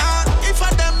 If I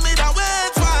them me da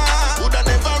wait for, woulda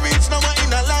never reach no one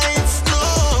in a life. No,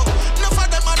 enough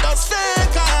of them are just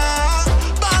faker,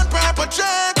 band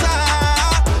perpetrator.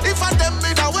 If I them me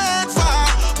da wait for,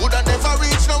 woulda never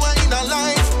reach no one in a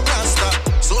life. Rasta,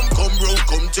 some come round,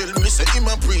 come tell me say him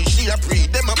a pre, she a pre,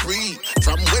 them a pre.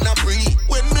 From when I pre,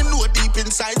 when me know deep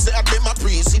inside say I them a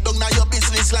pre. Sit down now your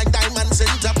business like diamond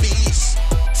centerpiece.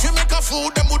 If you make a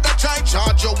fool, them woulda try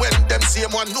charge you when them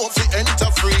same one know fi enter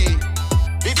free.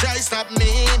 They try stop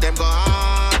me, them go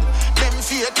hard, them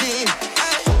fake me.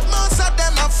 Hey, most of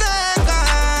them are faker,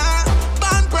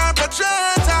 band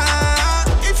perpetrator.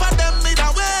 If I them me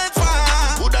da wait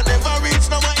for, woulda never reach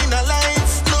no one in a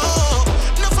life. No,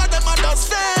 enough of them are just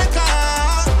faker,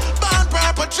 band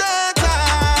perpetrator.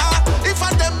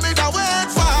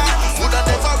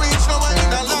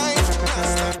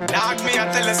 Me, I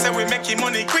tell her, say we making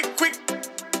money quick.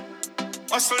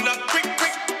 Hustle that quick.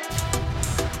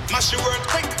 Mash your word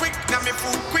quick. Now me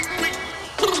food quick.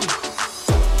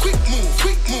 Quick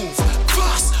move,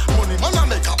 fast. Money, man, I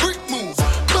make a brick move,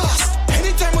 fast.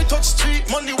 Anytime we touch street,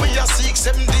 money we are seek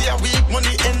 7 days a week,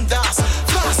 money end us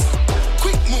fast.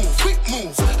 Quick move,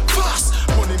 fast.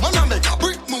 Money, man, I make a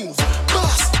brick move,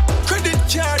 fast. Credit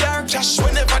card or cash,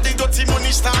 whenever the dirty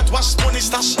money start, wash money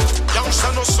stash.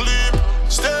 Youngster no sleep.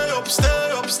 Stay up.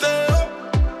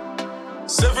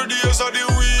 7 days of the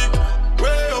week.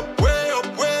 Way up.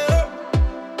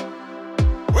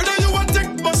 Whether you want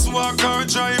take bus, walk or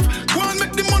drive, go and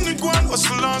make the money, go and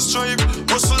hustle and strive.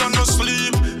 Hustle and no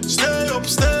sleep. Stay up.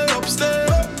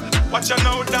 Watch your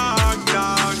now, dog.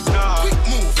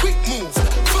 Quick move,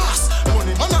 fast.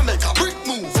 Money, man, I make a brick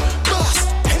move, fast.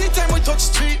 Anytime we touch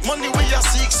street, money we are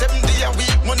seek 7 days a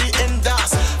week, money end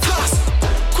us fast.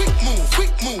 Quick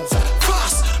move,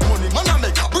 fast. Money, man, I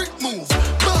make a brick move,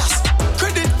 fast.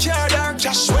 Credit card or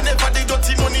cash, whenever the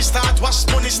dirty money start, wash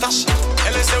money stash.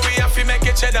 Tell us say we have to make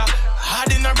it cheddar,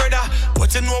 hard in a brother.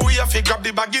 But you know we have to grab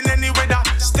the bag in any weather.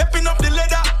 Stepping up the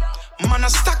ladder, man, I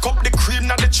stack up the cream,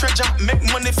 not the treasure. Make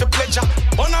money for pleasure.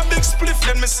 On a big spliff,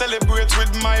 then me celebrate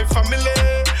with my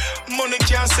family. Money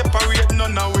can't separate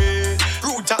none away.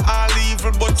 Root are all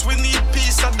evil, but we need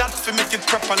peace of that to make it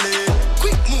properly.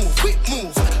 Quick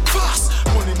move, fast.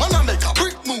 Money, man, I make a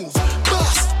brick move,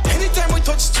 fast. Anytime we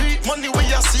touch street, money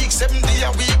we are seek 7 days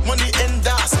a week, money end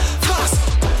us fast.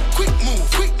 Quick move,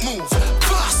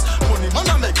 fast. Money, man,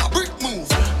 I make a brick move,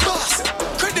 fast.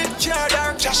 Credit card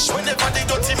or cash, whenever the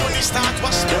dirty money start,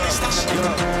 wash money stash.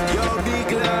 Yo,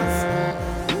 big laugh,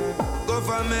 go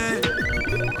for me.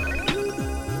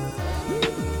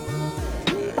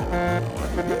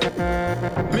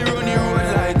 Me run the road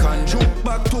like and juke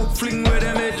back to fling where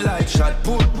them head like shot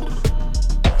put.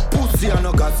 Pussy and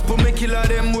no gospel, me killer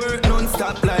them work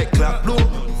non-stop like clap blue.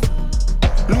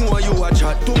 Know you a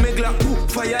chat to me glock,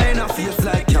 fire in a face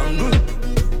like candle.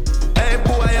 Hey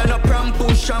boy, I no pram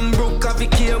push and broke coffee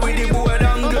care with the board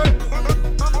angle.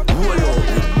 Roll out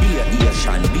with beer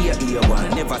Asian, beer ear one.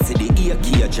 Never see the ear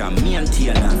cage and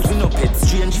maintenance. We no pet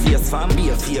strange face from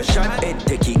beer fear shot. Head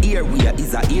take your ear where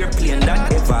is a airplane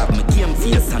that ever have me game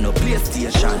face and no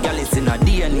PlayStation. Y'all listen a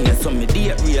DNA so me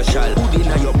date racial. Hood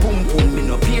inna your pum pum, me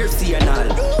no pierce and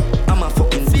all. I'm a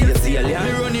fucking space alien.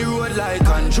 Me run the road like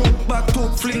and juke back to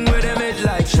fling where them head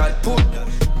like shot put.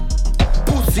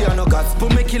 Pussy and no gospel,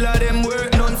 me killer them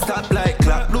work non-stop like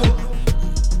clap blue.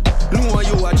 Know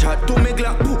you a chat to me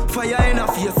glock, fire in a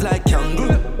face like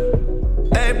candle.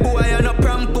 Hey boy, I no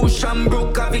pram push and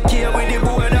broke coffee care with the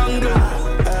board angle.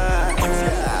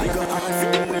 We go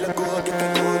hard, we go get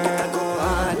a go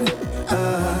hard.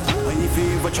 When you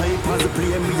ever try pause the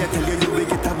play, me I tell you we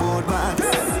get a board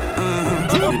bad.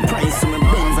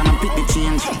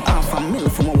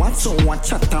 watch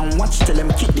chat and watch, tell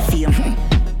them keep the fame.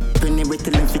 Penny we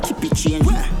tell them fi keep it change.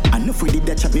 Enough with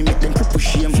that chat, me make them cripple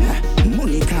shame.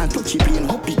 Money can't touch it, playing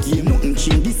hoppy game. Nothing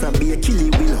change, this a be a kill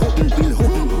it, will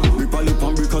hope. Rip a lip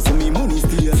and break us so me money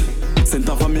steal.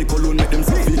 Center for me cologne, make them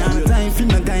suffer. Now the time fi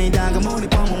no guy, dog, I'm money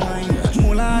for my mind.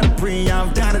 More lot of pray,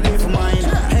 I've got a day for mine.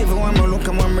 Everyone me look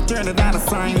and when me turn the dollar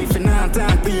sign. If you not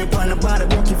talk, be upon the body,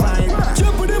 walk you fine.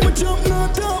 Jump with them, jump,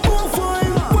 not talk, won't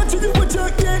fine. What you do, what you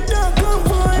get, that come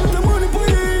fine. The money for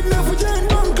you, head, now for giant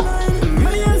bank line.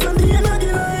 Millions on the end of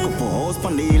the line. Couple house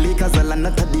pon the hill, cause I land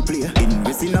not a deep play.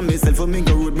 Invest in a myself, for me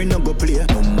go road, me no go play.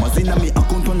 Numbers in a me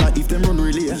account, wonder if them run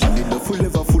relay. I need the full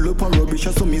ever full up on rubbish,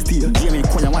 so me stay. Jamie,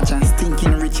 Quada watch and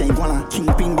stinking rich and Guala.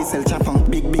 Kingpin, this El Chapper.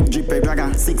 Big drip, a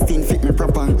dragon. 16 fit me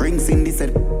proper. Rings in this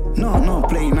head. No,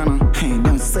 play, no. Hey,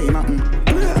 don't say nothing.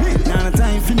 Now the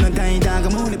time for no guy, dog,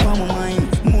 I'm only for my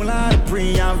mind. More lot of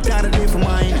pray, I've got a day for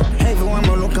mine. Everyone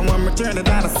will look and when me turn the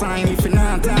dollar sign. If you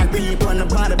not talk, people on the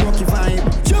body, broke your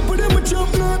vibe. Jump with them,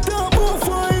 jump, not talk, won't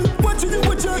fine. What you do,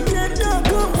 what you get, that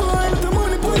come fine. The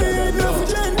money put the head, now for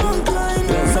giant bank line.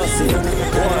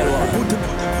 Put the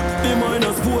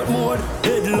minus sport mode.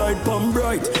 Headlight pump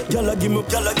bright. Gyal give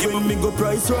me go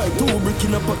price right. 2 brick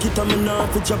in a pocket and me now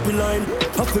fi choppy line.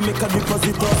 Have to make a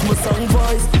deposit off my song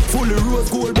voice. Fully rose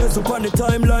gold bells up on the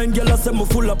timeline. Gyal say me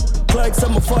full up like say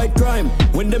me fight crime.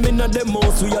 When them in a them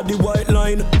house we are the white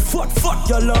line. Fuck,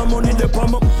 gyal our money dey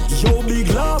palm up. Yo big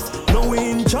laugh, now we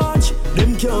in charge.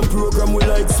 Them can't program we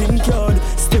like SIM card.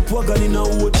 Step wagon in a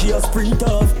watch a sprint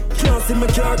off. Can't see my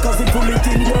car cause it fully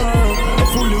tin down. A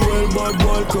fully well bad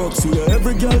boy crooks. We are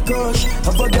every girl crush.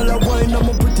 Have a girl a wine, I'm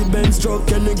a pretty Benz truck.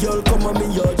 And the girl come on me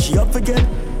yard, she a forget.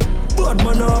 Bad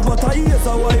man but I here's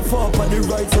a wife up. And the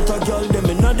right set a girl, them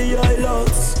inna the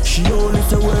highlights. She only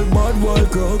say well bad boy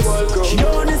crooks. She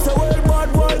only say well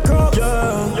bad boy crooks.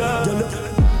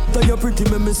 Yeah. Tell you pretty,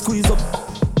 me squeeze up.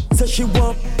 Say she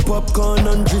want popcorn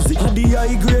and drizzy. Had the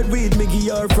high grade weed, me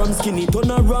give her from skinny. Turn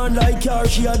around like her,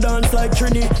 she a dance like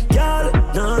Trini. Girl,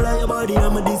 now lie your body,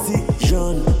 I'm a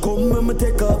decision. Come when me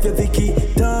take off your Vicky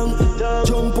down.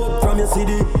 Jump up from your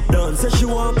city down. Say she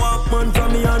want Walkman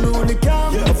from me and who the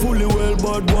cam. Yeah, fully well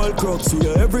bad boy crooks. We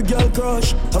are every girl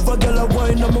crush. Have a girl a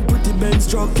wine, I'm a pretty Benz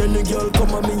truck. And the girl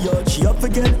come on me yard, she a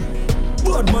forget.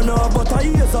 Bad man but I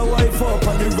here's a wife up.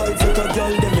 And the right set a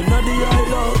girl, them inna the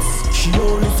highlights. She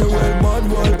only say well bad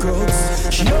boy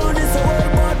crooks. She only say well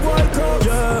bad boy crooks.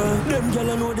 Yeah, them girl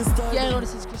I know the style. Yeah, I know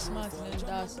this is Chris Martin and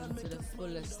dancing to the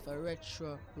fullest for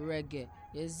retro reggae.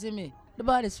 You see me? The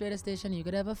baddest radio station you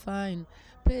could ever find.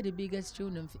 Play the biggest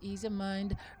tune and for ease of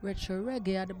mind. Retro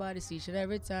reggae at the body station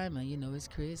every time. And you know it's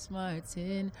Chris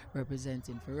Martin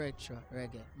representing for retro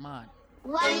reggae. Man.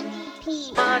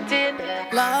 YP Martin.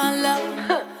 La la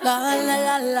la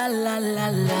la la la la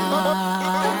la.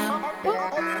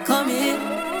 Come here,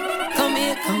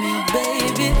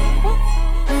 baby.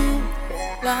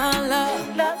 La la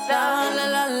la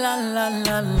la la la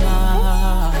la la.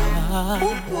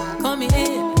 Come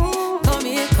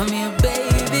here,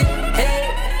 baby. Hey,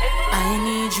 I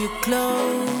need you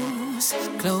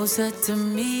closer to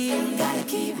me. Gotta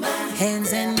keep my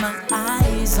hands and my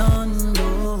eyes on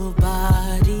your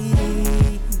body.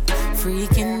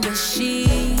 Freaking the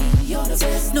sheet. You're the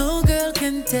best. No girl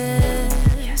can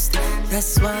test.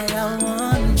 That's why I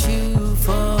want you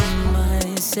for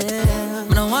myself.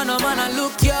 Me no want no man to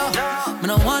look you. Me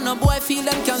no want no boy feel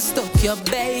them can stuck you,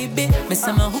 baby. Me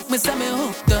say me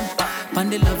hooked up. On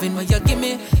the loving what you give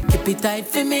me, keep it tight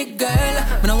for me, girl.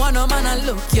 Me no want no man to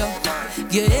look you.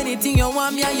 Get anything you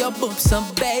want me, your boobs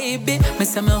up, baby. Me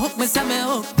say me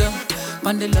hooked up.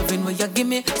 On the loving what you give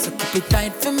me, so keep it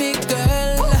tight for me,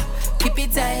 girl. Keep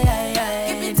it tight,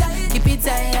 keep it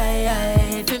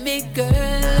tight for me,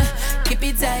 girl. Keep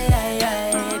it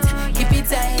tight, keep it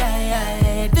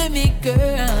tight for me,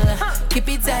 girl. Keep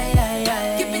it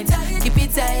tight, keep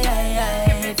it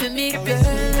tight for me, girl.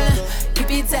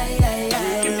 Keep it tight,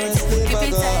 keep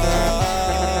it tight.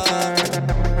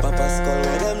 Papa Skull,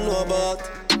 what them know about?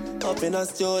 Up in a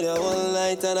studio all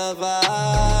night and a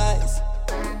vice.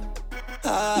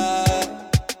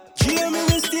 Jamie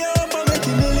will stay up and make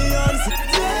millions.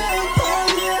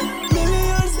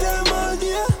 Millions them all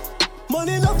day.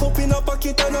 Money enough up in a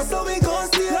pocket and that's how we gon'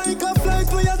 stay. Like a flight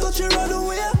where you touch you run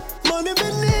away. Money me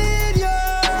need ya.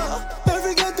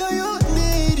 Every ghetto you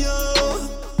need ya.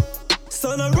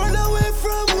 Son I run away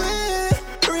from we.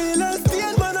 Real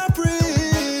estate man I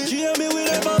preach. Jamie we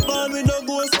never born with no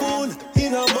go school.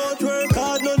 In a mouth work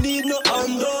hard no need no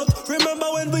handout. Remember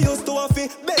when we used to have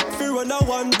it beg for run a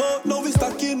one boat. Now we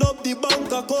stacking up the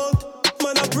bank account.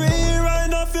 Man I pray right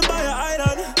now fi buy a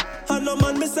island. And no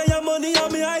man me say your money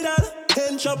on me idol.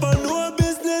 Hen chop and no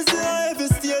business.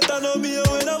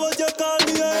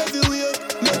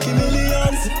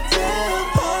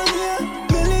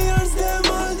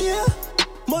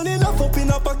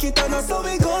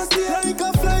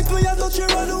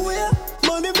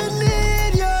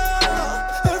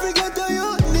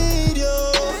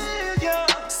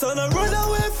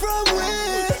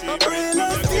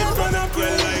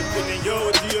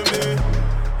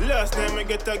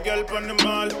 get a girl on the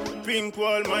mall. Pink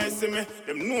wall, my see me.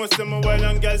 Them know some while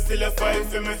and girl still a fight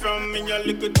for me. From me, a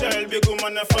little child, big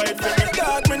woman a fight for me.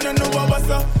 God, me no know what's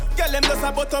up. Girl, them just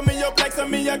a butter me up like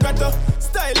some me a gato.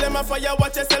 Style them a fire,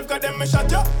 watch yourself, cause them me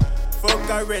shot ya. Fuck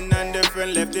a ren and the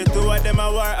friend left the two of them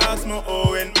a war, ask me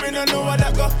Owen. Me no know what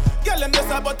that go. Girl, them just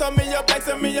a butter me up like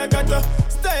some me a gato.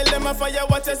 Style them a fire,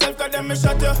 watch yourself, cause them me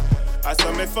shot ya. I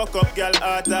saw me fuck up, girl,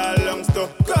 heart all lungs to.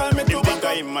 Call me to think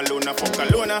I'm alone, fuck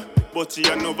alone. But she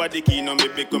and nobody keen on me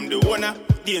become the owner.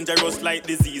 Dangerous like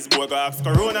disease, boy, go ask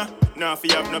corona. Now if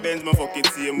you have no Benz, my fuck it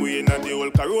same way. Not the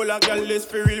old Corolla, girl, is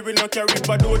for real, we not carry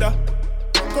padoda.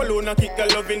 Colonna kick a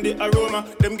love in the aroma.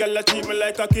 Them gal a treat me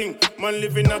like a king. Man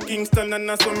live in a Kingston and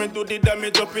I saw me do the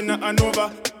damage up in a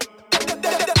Hanover.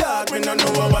 Dog, me no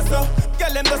know what's up.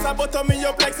 Girl, them just a butter me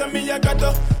up like some me a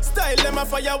gato. Style them a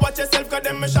fire, watch yourself, cause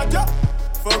them me shot ya.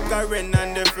 Fuck a ren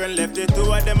and the friend left the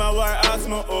two of them a war, ask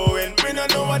me Owen. Me no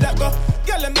know what that go.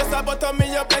 Girl, them just a butter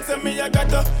me up like some me a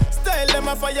gato. Style them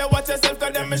a fire, watch yourself,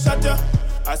 cause them me shot ya.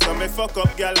 I saw me fuck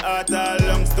up, girl, heart all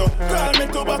lungs to. Call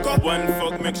me tobacco. One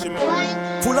fuck make she move.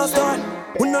 Full of style,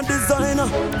 we no designer.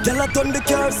 Girl, I turn the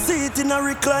car seat in a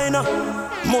recliner.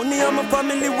 Money on my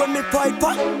family when me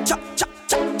piper. Chap, chap,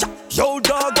 chap, chap. Yo,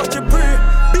 dog, what you pray?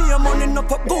 Be a money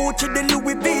up up Gucci, the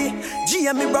Louis V.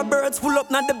 GME Roberts pull up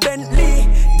now the Bentley.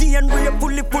 DNA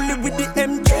pulley with the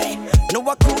M3. No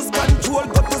a cruise control,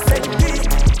 got to set D.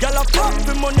 Girl, I fuck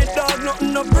the money, dog,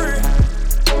 nothing no free.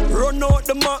 Run out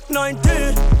the Mach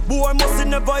 90. Boy, must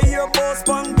never hear about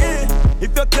Spangy.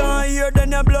 If you can't hear,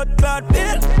 then your blood clot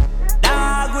bill.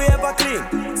 Dog, we ever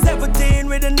clean. 17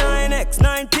 with the 9X,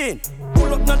 19.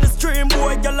 Pull up on the stream,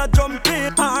 boy, girl, I jump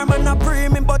in. Arm and a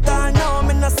premium, but I know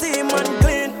me not see man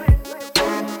clean.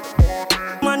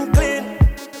 Man clean.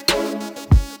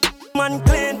 Man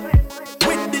clean.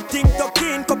 With the thing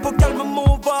tucking, couple girl me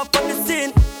move up on the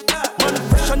scene. Man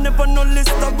fresh, I never know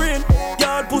Listerine.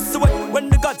 Girl pussy wet when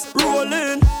the gods roll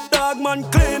in. Dog man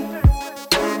clean.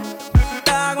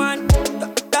 Dog man,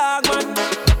 dog man,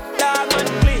 dog man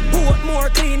clean. Who want more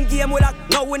clean game with that?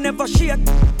 No, we never shake.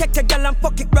 Take a girl and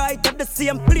fuck it right at the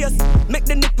same place. Make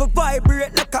the nipple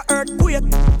vibrate like a earthquake.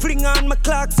 Fling on my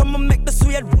clock, so I'ma make the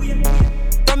sweat wait.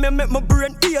 From me make my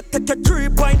brain eat. Take a 3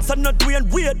 pints and not doing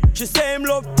weight. She say him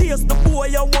love taste. The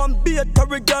boy I want bait.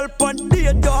 Carry girl pan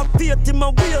date. Dog fate in my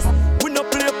waist. We no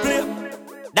play.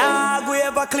 Dog we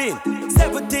ever clean.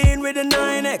 17 with the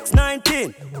 9X,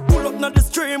 19. Pull up now the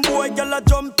stream, boy, girl a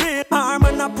jump in. Arm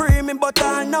and a premium, but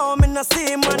I know me not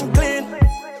see man clean.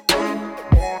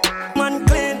 Man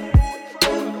clean.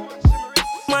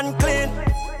 Man clean.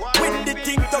 With the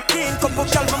thing tucking, couple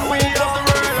girl me move on.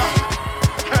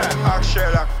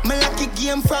 My lucky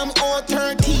game from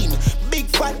 013. Big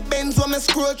fat Benz when me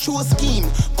scroll through a scheme.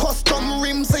 Custom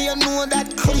rims so you know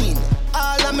that clean.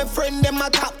 All of my friend them a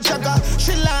top jagger.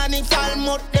 Shilani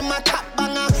Falmouth them a top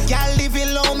banger. Y'all live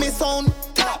below me sound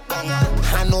top banger.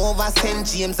 Hanover St.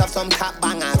 James have some top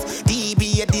bangers.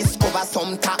 DB discover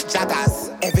some top jaggers.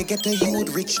 Every get a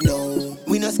youth rich now.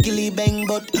 We no skilly bang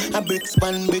but a bricks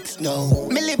pan bricks now.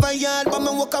 Me live a yard but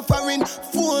me work a foreign.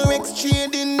 Forex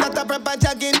trading not a proper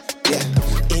jogging. Yeah.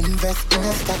 Invest in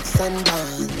a stocks and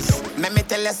bonds. Let me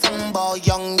tell you some boy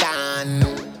young Dan.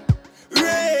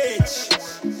 Rich.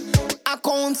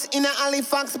 Accounts in a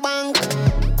Halifax bank.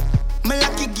 My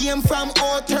lucky game from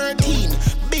 013.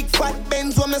 Big fat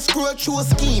Benz when me scroll through a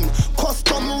scheme.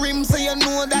 Custom rims so you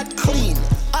know that clean.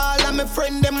 All of my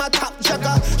friend them a top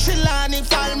jagger. Shilani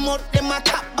Falmouth them a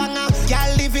top banger.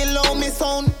 Y'all live below me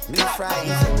sound top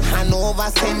banger. Hanover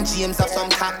St. James have some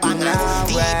top bangers.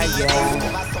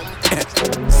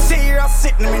 Serious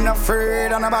sitting, me not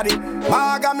afraid of nobody.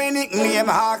 Maga me nickname,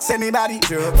 ask anybody.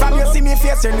 From you see me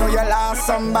face, you know you lost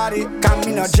somebody. Can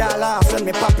me no jealous when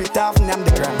me pop it off and I'm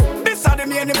the ground. This are the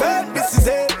main event, this is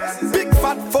it. Big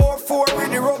fat 4-4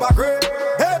 with the rubber grip.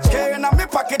 HK in my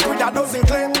pocket with a dozen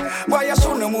claim. Why you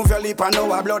shouldn't move your lip and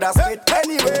know a blood a spit.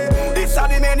 Anyway, this are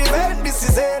the main event, this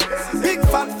is it. Big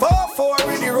fat 4-4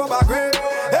 with the rubber grip.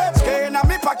 HK in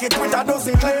my pocket with a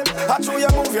dozen claim. I show you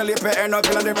move your lip and end up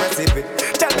in the precipice.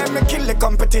 Tell them me kill the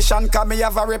competition, cause me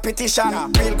have a repetition.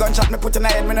 Real gunshot me put in a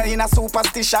head, me no in a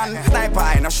superstition. Sniper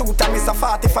I no shoot and miss a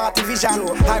 40-40 vision.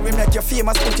 I will make you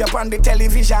famous, put you on the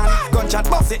television. Gunshot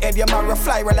bust the head, you marry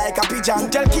fly like a pigeon.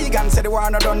 Tell Keegan, say the war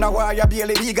no done now why you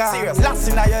barely vegan. Serious, last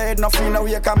in your head, no feel no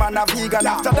way come on a vegan.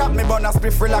 After that me burn a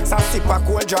spliff, relax and sip a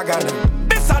cold dragon.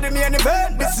 This are the main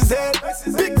event, this is it.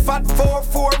 Big fat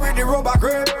 4-4 with the rubber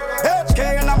grip.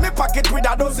 HK in my pocket with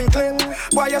a dozen clip.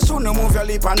 Why you shouldn't move your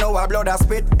lip and know a blood a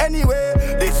spit. Anyway,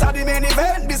 this are the main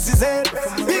event, this is it.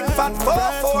 Big fat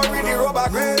 4-4 with the rubber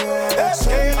grip.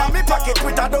 HK in my pocket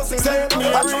with a dozen clip.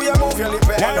 I show you move your lip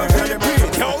and I don't feel the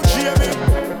beat. Yo, Jamie,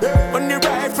 when the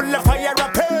rifle of fire a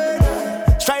pain,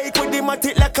 strike with the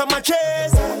matic like a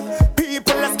matches.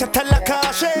 People are scatter like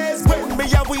ashes. When me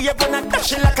a wave and a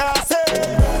dash like a say.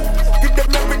 Give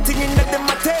them everything in the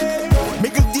matic.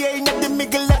 Miggle the in the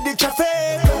middle of the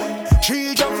traffic.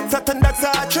 She jump flat and that's a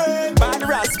trade. Bad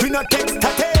rasp, we no take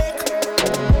static.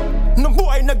 No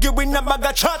boy no give in a bag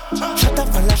of shot. Shut a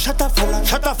fella, shut a fella,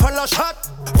 shut a fella, shot.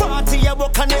 40 a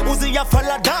walk and a Uzi a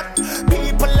follow that.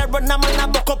 People a run a man a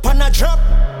buck up and a drop.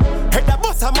 Head a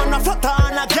bus a man a flutter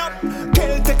and a gap.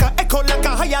 Girl take a echo like a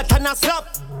hi-hat and a slap.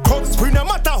 Cause we no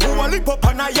matter who a lip up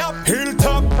and a yap.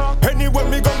 Hilltop, anywhere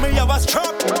me go me have a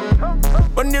strap.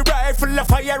 When the rifle a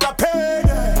fire a pain,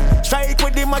 strike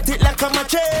with the matic like a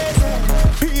matches.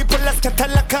 People a scatter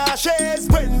like ashes.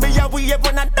 When me a wave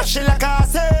and a dash like a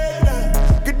say.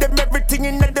 Give them everything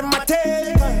in the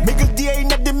matic. Miggle the in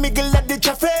the middle of the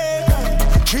traffic.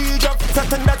 Tree drop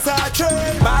flat and that's a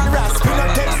trade. Bad rasp, we no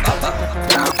take static.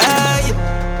 Hey,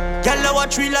 y'all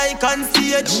watch we like on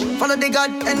stage. Follow the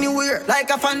God anywhere, like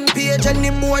a fan page.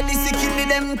 Anymore, this kill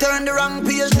them, turn the wrong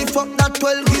page. Lift up that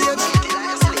 12 gauge.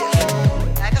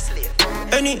 Like a slave.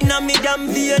 Anything on me damn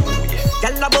vein.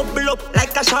 Y'all a bubble up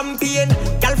like a champagne.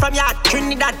 Y'all from your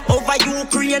Trinidad over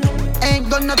Ukraine. Ain't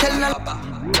gonna tell no.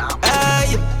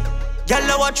 Hey,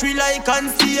 y'all watch we like on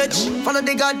stage. Follow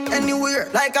the God anywhere,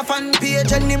 like a fan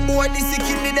page. Anymore, this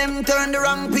kill them, turn the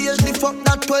wrong page. Lift up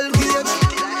that 12 gauge.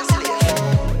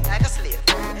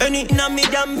 Anything on me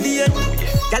damn vein.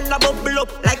 Y'all a bubble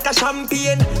up like a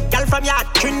champagne. Y'all from your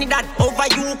Trinidad over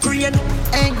Ukraine.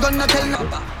 Ain't gonna tell no.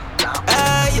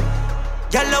 Hey,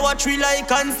 y'all watch we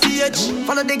like on stage.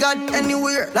 Follow the God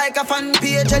anywhere, like a fan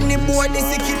page. Anymore,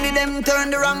 this kill them, turn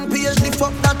the wrong page. Lift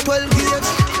up that 12 gauge.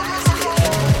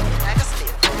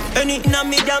 Anything on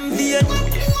me damn vein.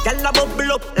 Y'all a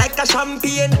bubble up like a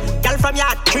champagne. Y'all from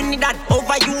your Trinidad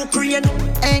over Ukraine.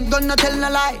 Ain't gonna tell no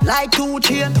lie, like 2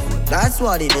 Chainz. That's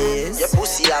what it is. Your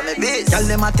pussy I'm a bitch. Y'all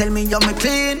them a tell me you're me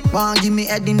clean. Want give me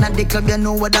head in at the club, you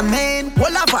know what I mean.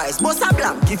 Well a vice, bust a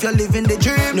blank if you're living the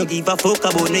dream. No give a fuck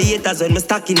about no haters when me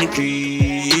stuck in the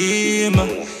cream.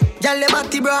 Y'all them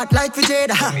body broad like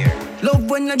Vegeta. Love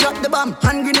when you drop the bomb,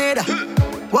 hand grenade.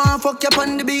 Want fuck you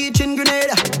on the beach in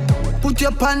Grenada. Put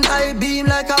your pan high beam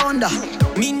like a Honda.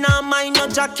 Me nah mind no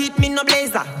jacket, me no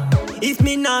blazer. If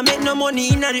me nah make no money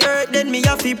in the earth, then me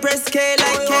have to press K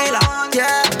like Kayla.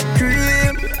 Yeah,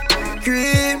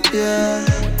 cream, yeah.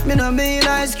 Me no mean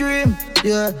ice cream,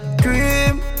 yeah.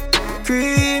 Cream,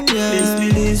 yeah. Let's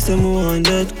believe someone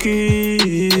that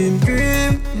cream,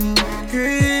 yeah.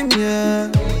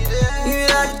 You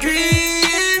that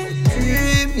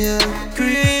cream,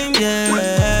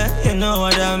 yeah. You know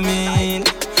what I mean.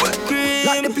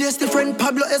 Like the place different,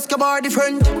 Pablo Escobar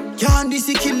different. Can't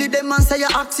DC kill them and say a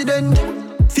accident.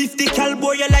 50 cal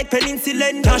boy, you like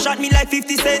penicillin. Can't shot me like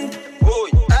 50 cent.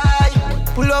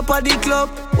 Aye, pull up at the club,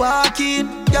 walk in.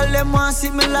 Y'all them want see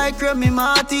me like Remy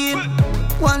Martin.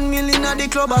 1 million at the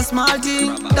club, a small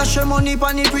thing. Dash your money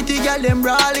pon the pretty girl, them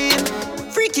brawling.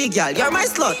 Freaky girl, you're my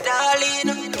slut,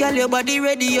 darling. Girl, your body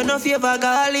ready, you no favor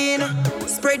garling.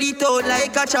 Spread it out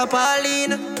like a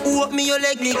chapaline. Walk me, your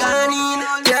leg me gone in.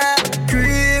 Yeah,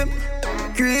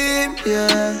 cream,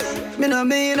 yeah. Me no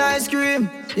mean ice cream,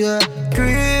 yeah.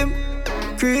 Cream,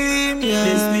 yeah.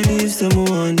 Let's believe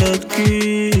someone that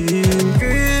cream,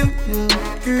 yeah.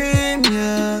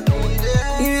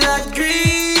 You that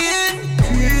cream,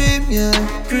 yeah.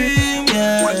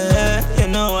 You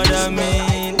know what I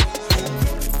mean.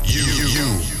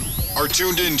 You are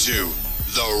tuned into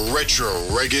the Retro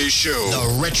Reggae Show.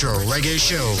 The Retro Reggae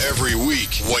Show. Every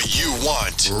week, what you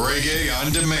want. Reggae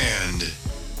on demand.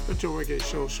 Retro Reggae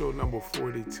Show number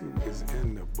 42 is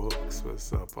in the books.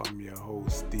 What's up? I'm your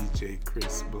host, DJ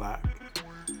Chris Black.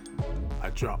 I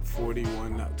dropped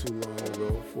 41 not too long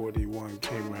ago. 41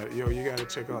 came right. Yo, you gotta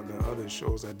check out the other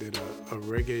shows. I did a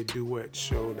reggae duet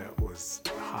show that was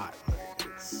hot. Like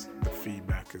the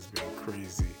feedback has been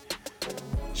crazy.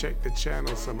 Check the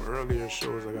channel, some earlier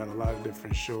shows. I got a lot of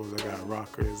different shows. I got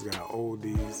rockers, got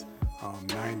oldies,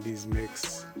 90s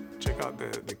mix. Check out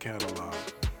the catalog.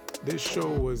 This show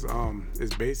was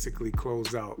is basically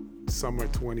close out summer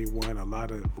 21. A lot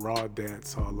of raw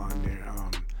dancehall on there.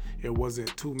 It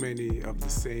wasn't too many of the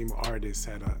same artists.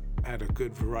 Had a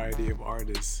good variety of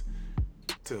artists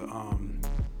to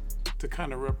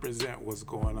kind of represent what's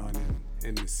going on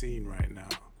in the scene right now.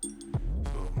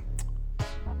 So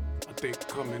think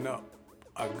coming up,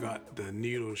 I got the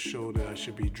Needle show that I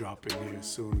should be dropping here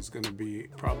soon. It's gonna be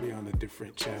probably on a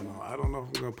different channel. I don't know if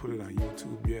I'm gonna put it on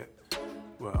YouTube yet,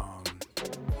 but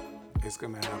it's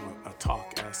gonna have a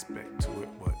talk aspect to it,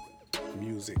 but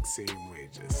music same way,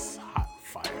 just hot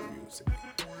fire music.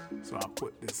 So I'll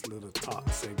put this little talk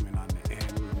segment on the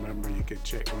end. Remember, you can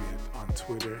check me on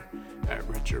Twitter at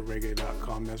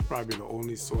retroreggae.com. That's probably the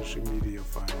only social media you'll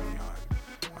find me on.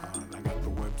 I got the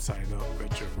website up,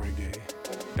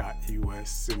 retroreggae.us,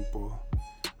 simple.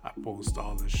 I post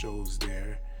all the shows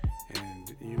there.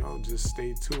 And, you know, just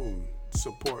stay tuned.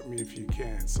 Support me if you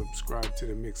can. Subscribe to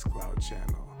the Mixcloud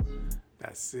channel.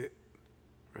 That's it.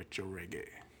 Retro Reggae.